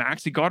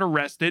Supermax. He got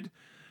arrested.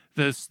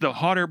 The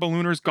hot air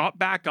ballooners got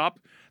back up.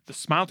 The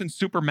Smileton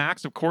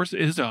Supermax, of course,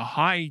 is a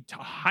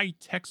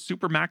high-tech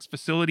Supermax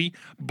facility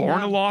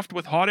born aloft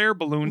with hot air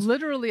balloons.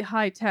 Literally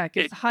high-tech.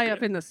 It's high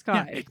up in the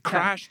sky. Yeah, it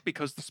crashed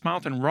because the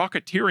Smileton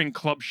Rocketeering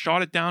Club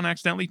shot it down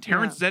accidentally.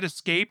 Terrence Zed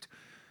escaped.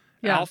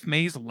 Yeah. Alf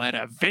Mays led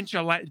a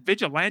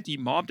vigilante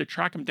mob to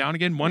track him down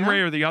again, one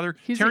way or the other.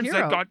 Terrence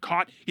Zed got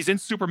caught. He's in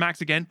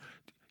Supermax again.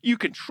 You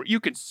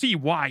can see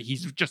why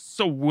he's just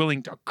so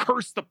willing to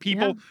curse the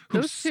people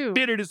who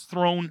spit at his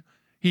throne.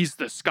 He's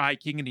the Sky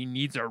King, and he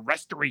needs a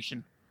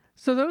restoration.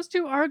 So those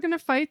two are going to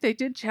fight. They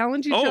did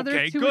challenge each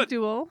other to a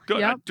duel.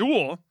 Good, a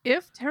duel?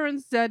 If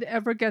Terrence Zed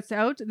ever gets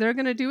out, they're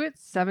going to do it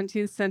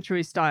 17th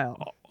century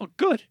style. Oh,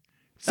 good.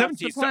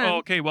 That's 17th century.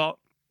 Okay, well,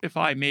 if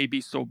I may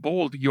be so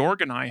bold,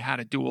 Jorg and I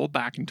had a duel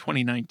back in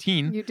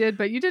 2019. You did,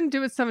 but you didn't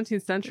do it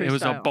 17th century It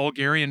was style. a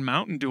Bulgarian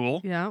mountain duel.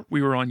 Yeah.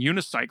 We were on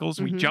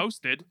unicycles. We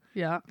jousted.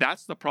 Yeah.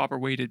 That's the proper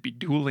way to be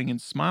dueling in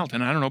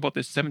Smileton. I don't know about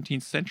this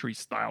 17th century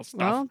style stuff.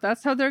 Well,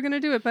 that's how they're going to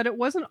do it. But it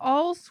wasn't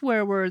all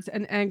swear words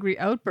and angry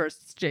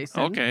outbursts,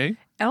 Jason. Okay.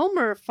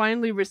 Elmer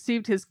finally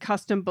received his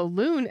custom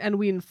balloon, and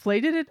we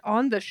inflated it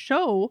on the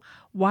show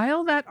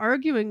while that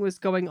arguing was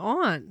going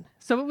on.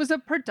 So it was a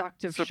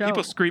productive show. So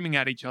people screaming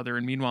at each other,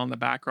 and meanwhile in the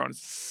background,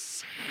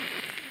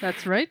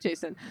 That's right,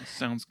 Jason.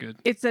 Sounds good.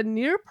 It's a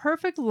near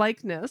perfect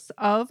likeness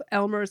of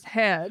Elmer's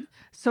head,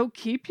 so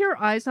keep your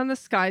eyes on the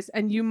skies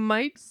and you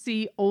might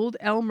see old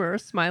Elmer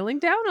smiling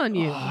down on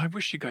you. Oh, I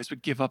wish you guys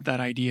would give up that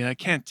idea. I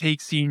can't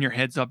take seeing your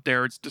heads up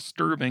there. It's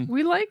disturbing.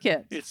 We like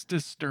it. It's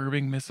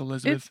disturbing, Miss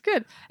Elizabeth. It's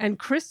good. And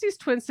Christy's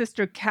twin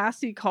sister,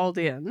 Cassie, called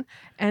in,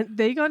 and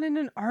they got in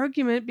an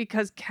argument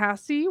because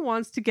Cassie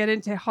wants to get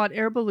into hot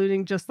air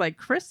ballooning just like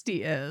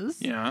Christy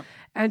is. Yeah.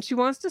 And she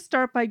wants to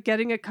start by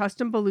getting a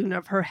custom balloon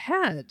of her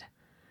head.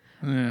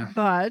 Yeah.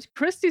 But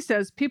Christy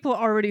says people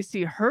already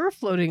see her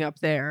floating up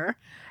there,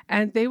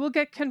 and they will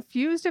get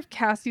confused if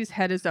Cassie's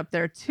head is up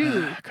there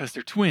too. Because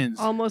they're twins.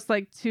 Almost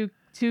like two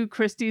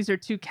Christys or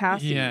two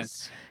Cassies.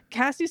 Yes.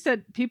 Cassie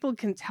said people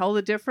can tell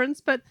the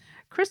difference, but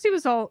Christy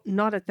was all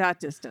not at that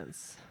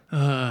distance.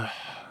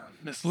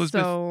 Miss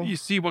Elizabeth, So, you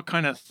see what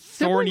kind of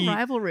Sibling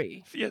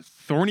rivalry.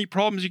 thorny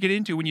problems you get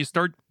into when you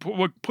start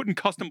putting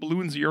custom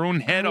balloons of your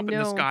own head up in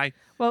the sky.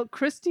 Well,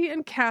 Christy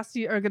and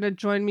Cassie are going to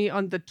join me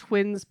on the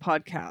Twins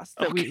podcast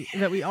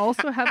that we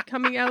also have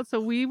coming out,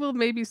 so we will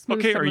maybe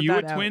smooth some are of you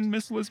that a twin, out.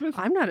 Miss Elizabeth?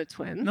 I'm not a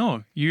twin.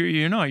 No,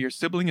 you're not. Your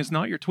sibling is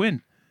not your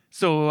twin.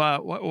 So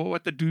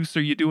what the deuce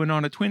are you doing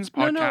on a twins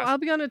podcast? No, I'll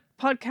be on a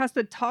podcast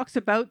that talks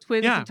about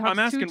twins. Yeah, and talks I'm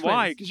asking to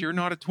why, twins. because you're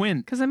not a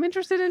twin. Because I'm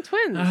interested in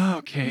twins.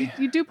 Okay.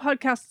 You do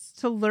podcasts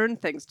to learn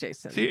things,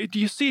 Jason. See, do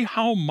you see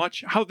how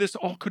this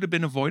all could have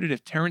been avoided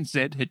if Terrence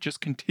Zed had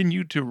just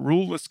continued to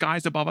rule the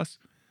skies above us?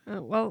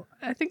 Well,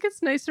 I think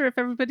it's nicer if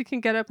everybody can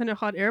get up in a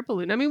hot air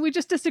balloon. I mean, we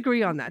just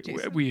disagree on that,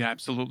 Jason. We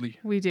absolutely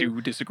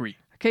do disagree.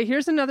 Okay,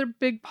 here's another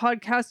big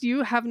podcast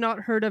you have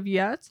not heard of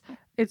yet.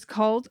 It's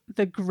called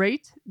The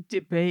Great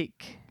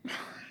Debake.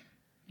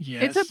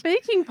 Yes. It's a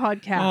baking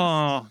podcast.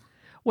 Oh.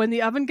 When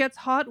the oven gets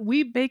hot,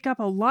 we bake up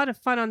a lot of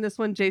fun on this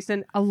one,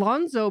 Jason.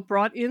 Alonzo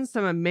brought in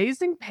some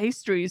amazing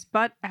pastries,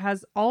 but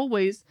as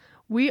always,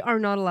 we are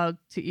not allowed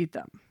to eat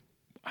them.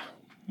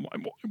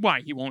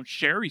 Why? He won't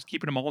share? He's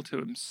keeping them all to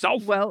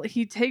himself? Well,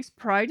 he takes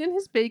pride in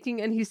his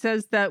baking, and he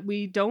says that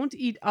we don't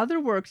eat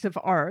other works of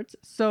art,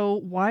 so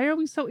why are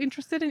we so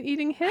interested in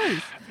eating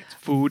his? It's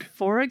food.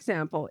 For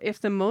example, if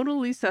the Mona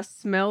Lisa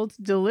smelled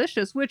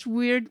delicious, which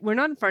we're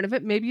not in front of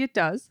it, maybe it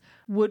does,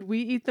 would we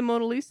eat the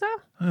Mona Lisa?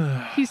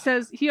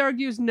 He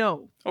argues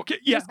no. Okay,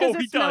 yeah,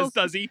 he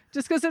does he?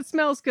 Just because it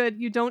smells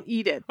good, you don't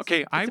eat it.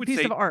 Okay, I would say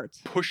say of art.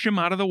 Push him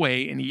out of the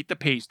way and eat the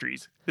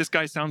pastries. This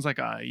guy sounds like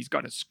he's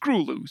got a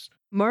screw loose.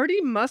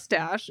 Marty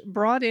Mustache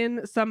brought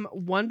in some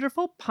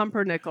wonderful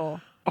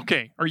pumpernickel.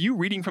 Okay, are you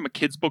reading from a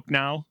kid's book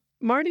now?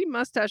 Marty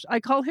Mustache. I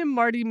call him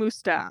Marty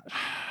Mustache.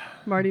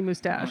 Marty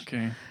Mustache.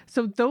 Okay.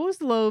 So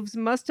those loaves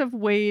must have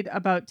weighed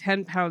about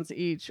 10 pounds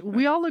each.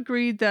 We all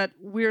agreed that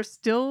we're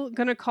still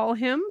going to call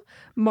him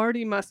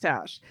Marty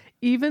Mustache,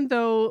 even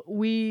though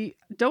we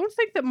don't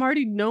think that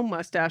Marty No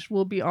Mustache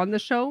will be on the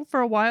show for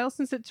a while,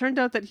 since it turned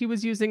out that he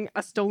was using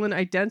a stolen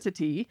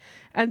identity,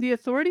 and the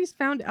authorities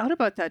found out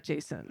about that,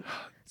 Jason.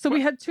 So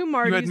we had two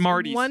Martys. You had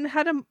Martys. One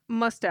had a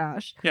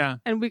mustache, Yeah.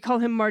 and we call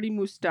him Marty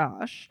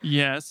Mustache.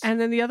 Yes. And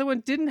then the other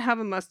one didn't have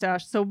a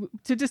mustache. So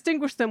to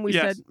distinguish them, we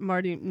Yes. said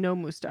Marty No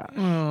Mustache.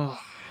 Ugh.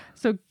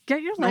 So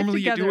get your life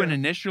Normally together. you do an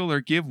initial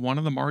or give one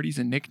of the Martys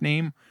a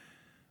nickname.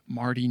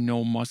 Marty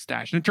No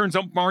Mustache. And it turns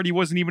out Marty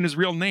wasn't even his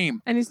real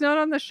name. And he's not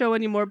on the show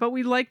anymore, but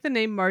we like the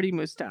name Marty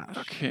Mustache.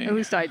 Okay. At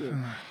least I do.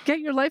 Get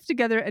your life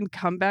together and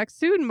come back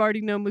soon,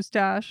 Marty No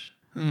Mustache.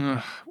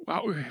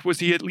 Wow. Could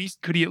he at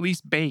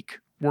least bake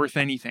worth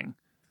anything?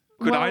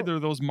 Could Well, either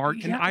of those can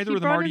yeah, either he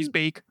of the brought Martys in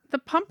bake? The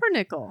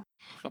pumpernickel.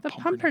 The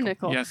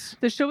pumpernickel. Yes.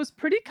 The show is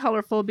pretty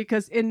colorful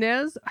because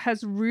Inez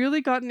has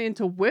really gotten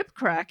into whip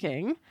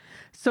cracking.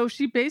 So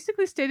she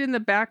basically stayed in the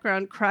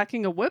background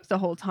cracking a whip the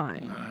whole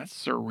time. That's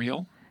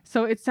surreal.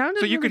 So it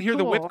sounded So you really could hear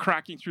the whip cool.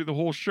 cracking through the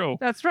whole show.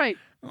 That's right.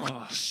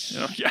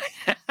 Yeah.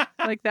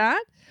 Like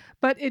that.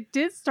 But it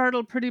did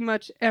startle pretty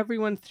much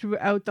everyone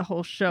throughout the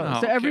whole show. Oh,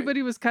 So okay.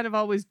 everybody was kind of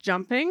always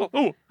jumping.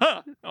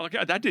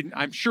 Okay,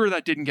 I'm sure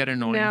that didn't get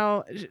annoying.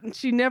 Now,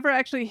 she never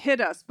actually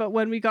hit us, but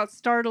when we got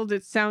startled,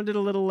 it sounded a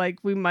little like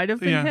we might have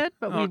been Yeah, hit,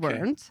 but we okay.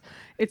 weren't.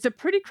 It's a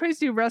pretty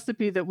crazy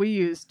recipe that we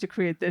used to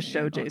create this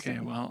show, Jason.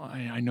 Okay, well,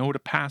 I know to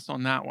pass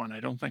on that one. I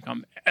don't think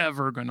I'm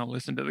ever going to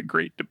listen to The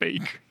Great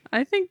Debate.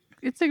 I think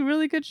it's a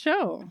really good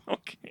show.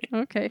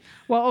 Okay.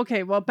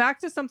 Well, back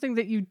to something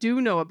that you do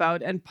know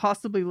about and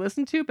possibly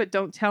listen to, but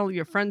don't tell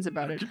your friends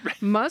about it.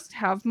 Must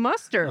Have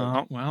Mustard.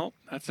 Well,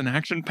 that's an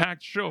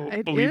action-packed show,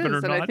 It believe is, it or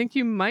and not. I think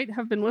you might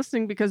have been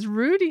listening because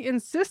Rudy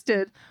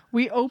insisted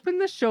we open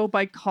the show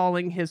by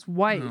calling his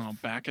wife. Oh,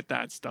 back at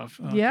that stuff.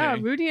 Yeah,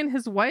 Okay. Rudy and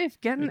his wife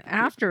getting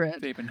after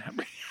it. They've been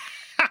having...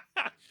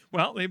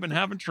 Well, they've been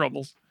having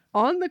troubles.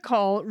 On the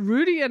call,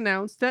 Rudy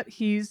announced that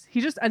he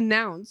just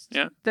announced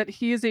Yeah. that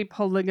he is a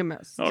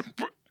polygamist.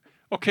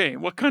 Okay,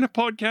 what kind of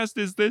podcast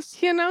is this?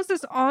 He announced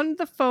this on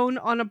the phone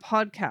on a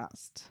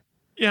podcast.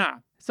 Yeah.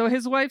 So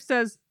his wife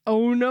says,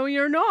 "Oh no,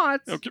 you're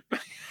not." Okay.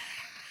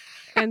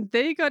 And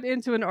they got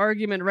into an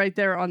argument right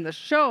there on the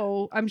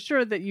show. I'm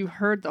sure that you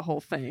heard the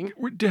whole thing.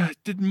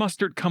 Did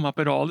mustard come up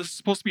at all? This is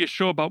supposed to be a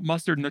show about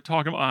mustard, and they're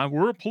talking about,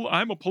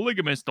 I'm a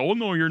polygamist. Oh,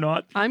 no, you're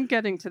not. I'm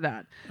getting to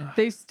that.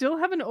 They still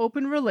have an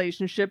open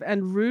relationship,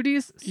 and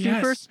Rudy's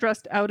super Yes.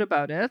 stressed out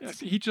about it. Yes,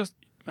 he just...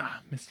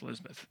 Miss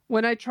Elizabeth.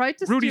 When I tried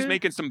to Rudy's steer-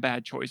 making some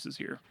bad choices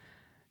here.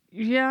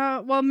 Yeah,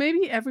 well,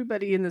 maybe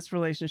everybody in this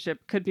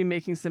relationship could be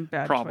making some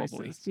bad Probably.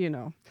 choices, you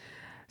know.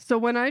 So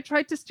when I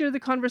tried to steer the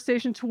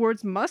conversation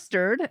towards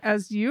mustard,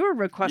 as you're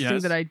requesting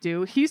Yes. that I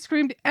do, he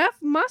screamed F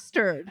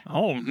mustard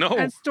Oh, no.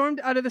 and stormed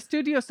out of the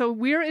studio. So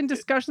we're in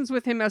discussions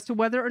with him as to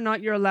whether or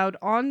not you're allowed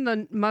on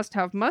the Must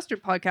Have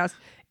Mustard podcast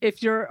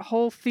if your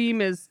whole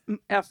theme is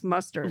F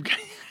mustard.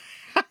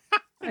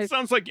 It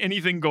sounds like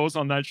anything goes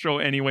on that show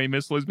anyway,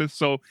 Miss Elizabeth,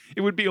 so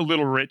it would be a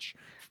little rich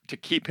to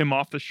keep him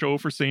off the show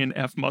for saying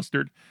F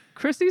mustard.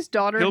 Chrissy's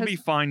daughter He'll has... be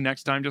fine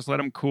next time. Just let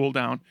him cool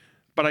down.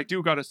 But I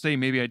do got to say,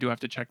 maybe I do have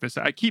to check this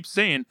out. I keep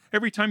saying,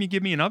 every time you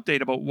give me an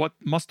update about what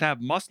Must Have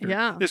Mustard,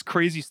 Yeah. this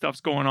crazy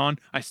stuff's going on.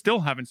 I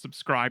still haven't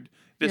subscribed.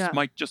 This Yeah.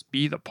 might just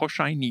be the push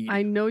I need.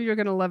 I know you're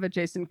going to love it,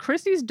 Jason.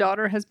 Chrissy's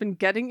daughter has been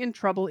getting in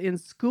trouble in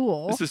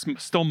school. This is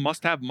still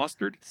Must Have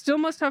Mustard? Still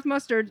must have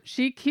mustard.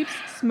 She keeps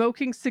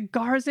smoking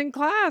cigars in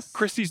class.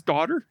 Chrissy's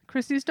daughter?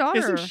 Chrissy's daughter.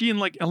 Isn't she in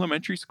like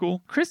elementary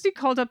school? Chrissy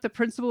called up the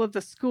principal of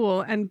the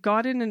school and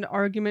got in an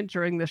argument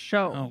during the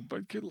show. Oh,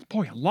 but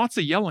boy, lots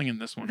of yelling in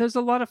this one. There's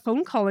a lot of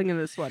phone calling in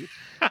this one.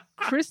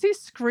 Chrissy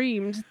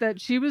screamed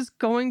that she was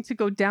going to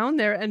go down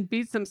there and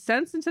beat some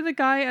sense into the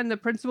guy, and the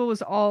principal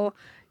was all,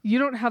 "You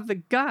don't have the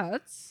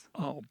guts,"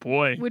 Oh,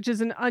 boy. which is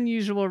an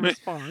unusual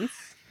response.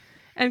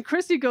 And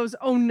Chrissy goes,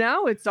 "Oh,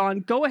 now it's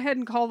on. Go ahead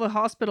and call the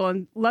hospital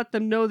and let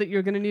them know that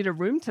you're going to need a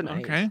room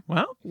tonight." Okay,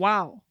 well,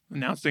 Wow.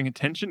 announcing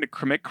intention to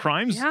commit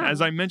crimes, Yeah.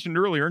 as I mentioned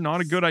earlier, not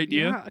a good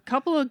idea. Yeah, a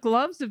couple of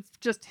gloves have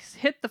just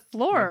hit the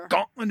floor.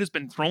 Gauntlet has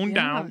been thrown Yeah,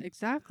 down.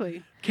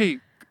 exactly. Okay,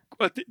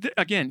 but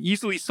again,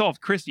 easily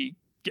solved. Chrissy,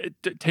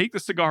 take the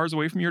cigars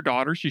away from your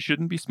daughter. She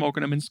shouldn't be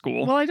smoking them in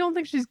school. Well, I don't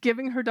think she's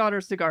giving her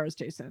daughter cigars,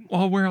 Jason.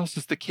 Well, where else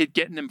is the kid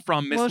getting them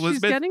from, Miss Well,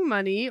 Elizabeth? she's getting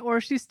money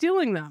or she's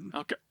stealing them.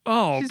 Okay.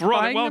 Oh, She's brother.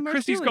 buying Well, them or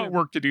Chrissy's stealing got them.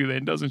 work to do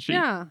then, doesn't she?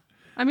 Yeah.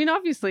 I mean,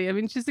 obviously. I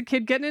mean, she's a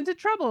kid getting into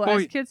trouble, Boy,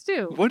 as kids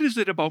do. What is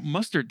it about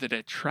mustard that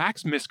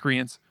attracts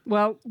miscreants?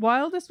 Well,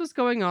 while this was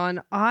going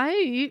on,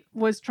 I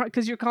was trying,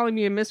 because you're calling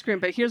me a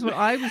miscreant, but here's what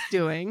I was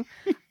doing.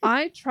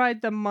 I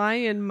tried the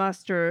Mayan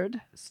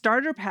mustard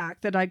starter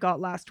pack that I got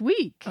last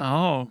week.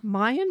 Oh,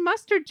 Mayan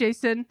mustard,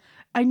 Jason.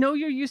 I know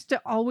you're used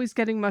to always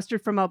getting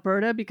mustard from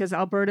Alberta because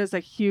Alberta is a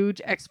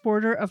huge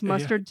exporter of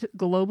mustard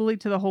globally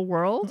to the whole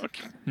world.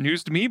 okay.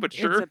 News to me, but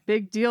It's sure. a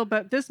big deal.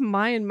 But this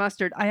Mayan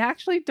mustard, I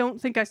actually don't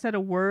think I said a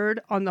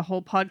word on the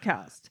whole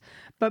podcast.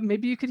 but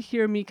maybe you could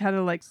hear me kind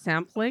of like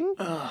sampling.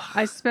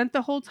 I spent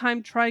the whole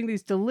time trying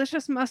these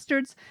delicious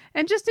mustards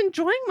and just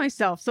enjoying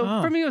myself. So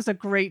for me, it was a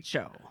great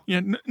show.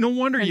 Yeah, no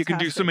wonder you can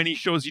do so Fantastic. many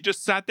shows. You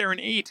just sat there and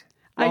ate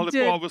I while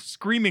did. while the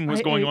screaming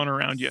was I going ate on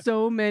around you.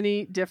 So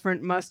many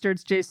different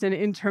mustards, Jason.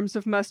 In terms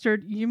of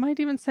mustard, you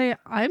might even say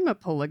I'm a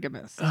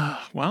polygamist.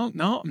 Well,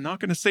 no, I'm not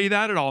going to say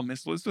that at all,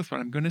 Miss Elizabeth.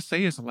 What I'm going to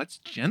say is let's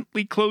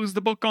gently close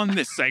the book on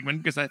this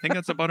segment because I think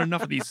that's about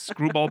enough of these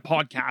screwball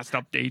podcast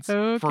updates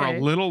for a Okay.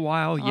 little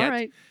while All yet.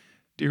 right.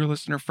 Dear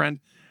listener friend,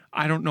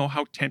 I don't know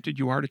how tempted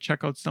you are to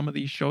check out some of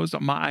these shows.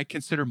 I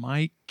consider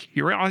my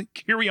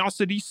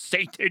curiosity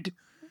sated.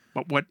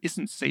 But what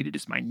isn't sated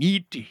is my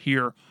need to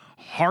hear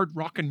hard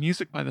rockin'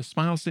 music by the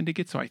Smile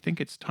Syndicate. So I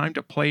think it's time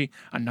to play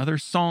another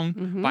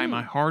song by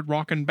my hard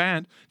rockin'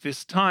 band.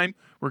 This time,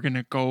 we're going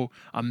to go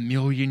a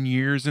million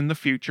years in the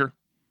future.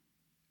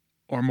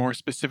 Or more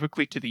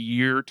specifically to the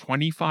year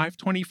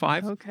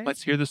 2525. Okay.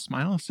 Let's hear the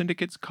Smile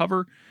Syndicate's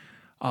cover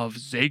of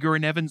Zager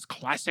and Evans'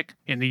 classic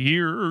In the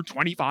Year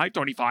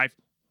 2525.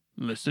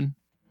 Listen.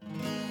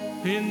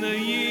 In the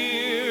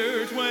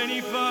year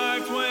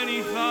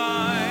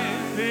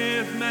 2525,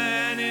 if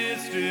man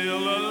is still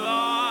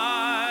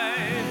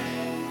alive,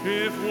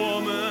 if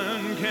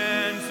woman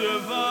can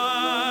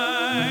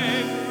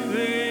survive,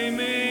 they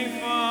may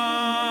find.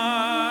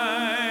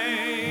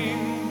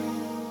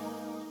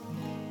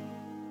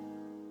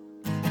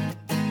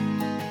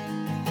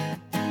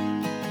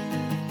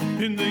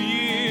 In the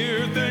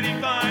year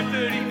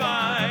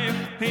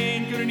 3535,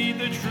 ain't gonna need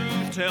the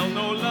truth, tell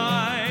no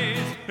lies.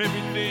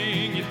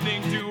 Everything you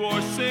think, do,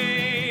 or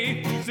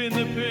say is in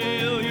the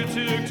pill you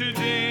took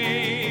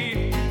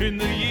today. In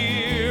the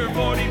year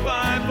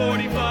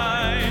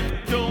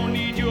 4545, don't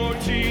need your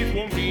teeth,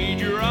 won't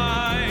need your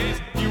eyes.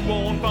 You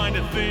won't find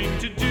a thing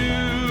to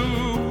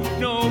do.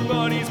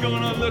 Nobody's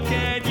gonna look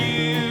at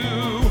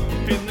you.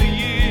 In the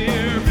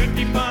year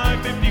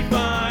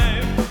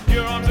 5555,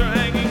 your arms are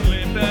hanging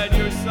limp at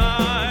your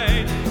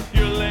side.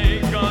 Your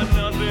legs got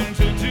nothing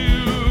to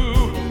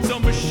do.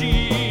 Some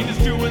machine is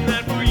doing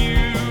that for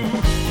you.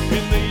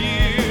 In the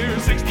year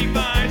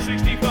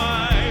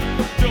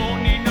 6565,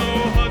 don't need no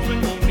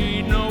husband, won't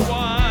need no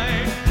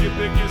wife. You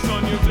pick your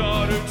son, your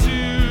daughter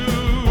too,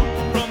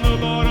 from the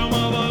bottom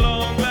of a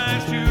long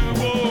glass tube.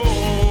 Oh.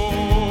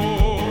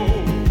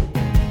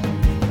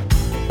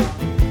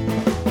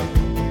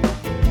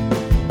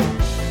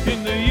 In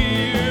the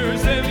year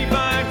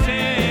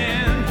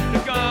 7510, the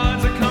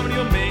gods are coming,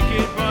 you'll make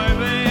it by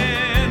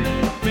then.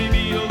 Maybe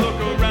you'll look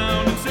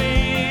around and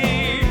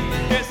say,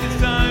 guess it's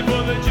time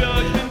for the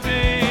judgment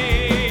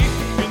day.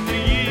 In the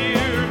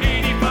year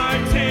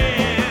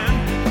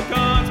 8510,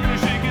 God's gonna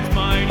shake his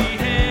mighty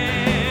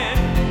hand.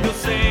 He'll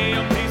say,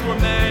 a place where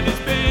man is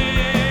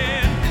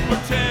banned, or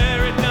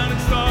tear it down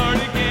and start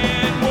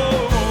again.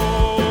 Whoa.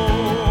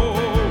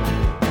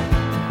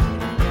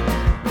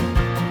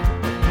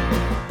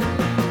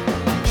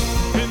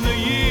 In the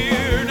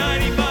year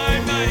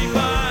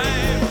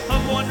 9595,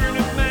 I'm wondering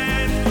if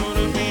man's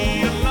gonna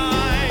be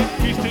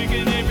alive. He's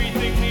taken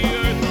everything the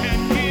earth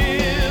can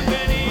give,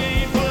 and he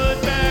ain't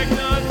put back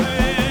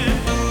nothing.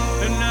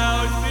 And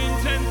now it's been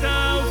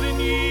 10,000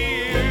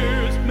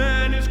 years.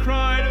 Man has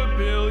cried a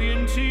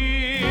billion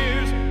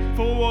tears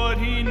for what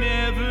he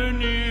never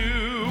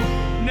knew.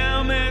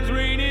 Now man's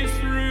reign is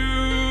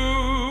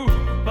through,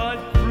 but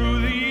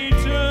through the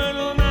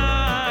eternal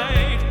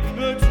night,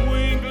 the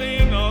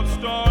twinkling of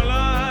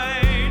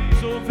starlight,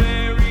 so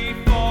very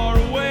far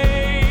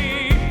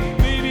away.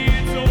 Maybe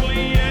it's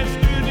only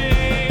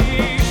yesterday.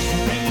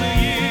 In the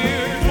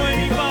year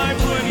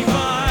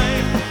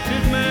 2525,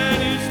 if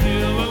man is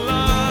still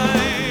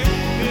alive,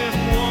 if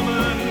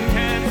woman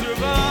can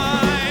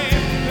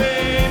survive,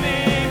 they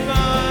may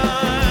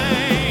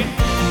find.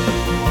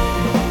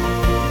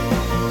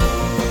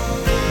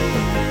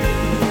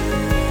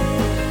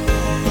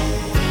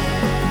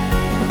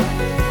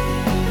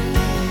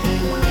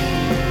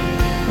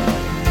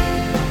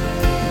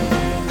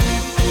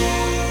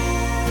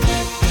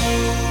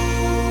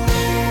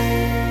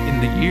 In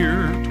the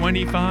year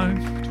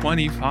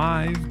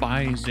 2525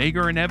 by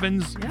Zager and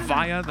Evans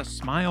via the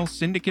Smile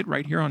Syndicate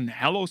right here on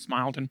Hello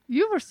Smileton.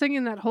 You were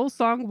singing that whole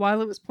song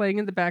while it was playing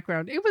in the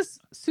background. It was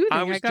soothing.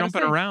 I was gotta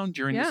jumping say. around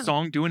during the Yeah.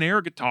 song doing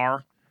air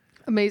guitar.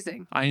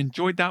 Amazing. I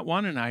enjoyed that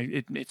one, and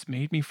it's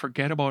made me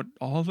forget about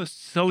all the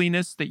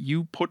silliness that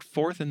you put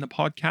forth in the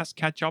podcast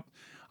catch up.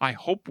 I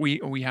hope we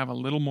have a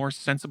little more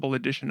sensible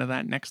edition of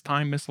that next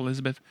time, Miss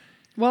Elizabeth.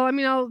 Well, I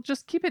mean, I'll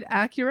just keep it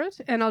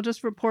accurate and I'll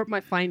just report my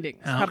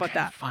findings. How about Okay,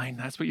 that? Fine,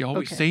 that's what you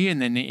always Okay. say, and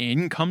then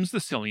in comes the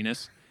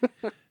silliness.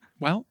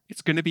 Well,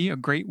 it's going to be a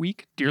great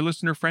week, dear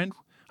listener friend.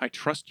 I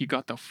trust you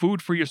got the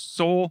food for your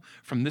soul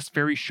from this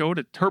very show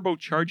to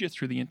turbocharge you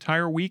through the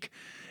entire week,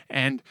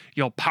 and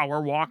you'll power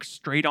walk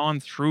straight on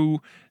through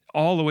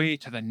all the way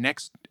to the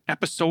next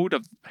episode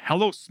of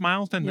Hello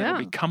Smileton that'll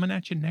be Yeah. coming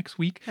at you next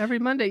week. Every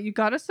Monday, you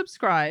got to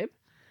subscribe.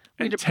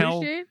 We'd And tell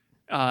appreciate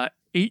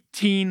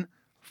 18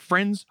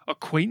 friends,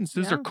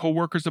 acquaintances, or Yeah.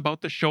 coworkers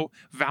about the show.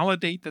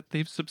 Validate that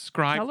they've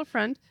subscribed. Tell a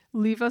friend.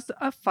 Leave us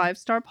a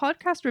 5-star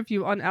podcast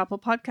review on Apple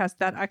Podcasts.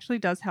 That actually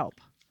does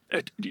help.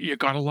 You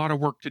got a lot of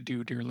work to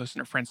do, dear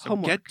listener friends. So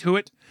Homework. get to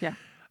it. Yeah.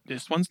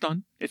 This one's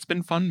done. It's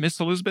been fun. Miss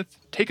Elizabeth,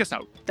 take us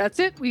out. That's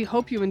it. We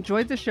hope you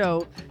enjoyed the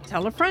show.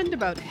 Tell a friend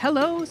about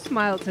Hello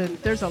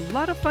Smileton. There's a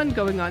lot of fun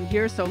going on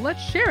here, so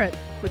let's share it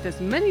with as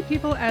many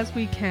people as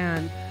we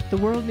can. The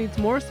world needs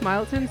more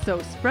Smileton,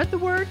 so spread the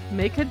word,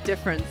 make a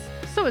difference.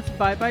 So it's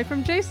bye-bye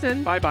from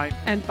Jason. Bye-bye.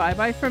 And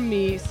bye-bye from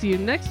me. See you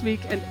next week.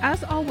 And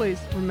as always,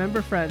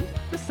 remember, friend,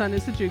 the sun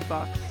is a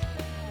jukebox.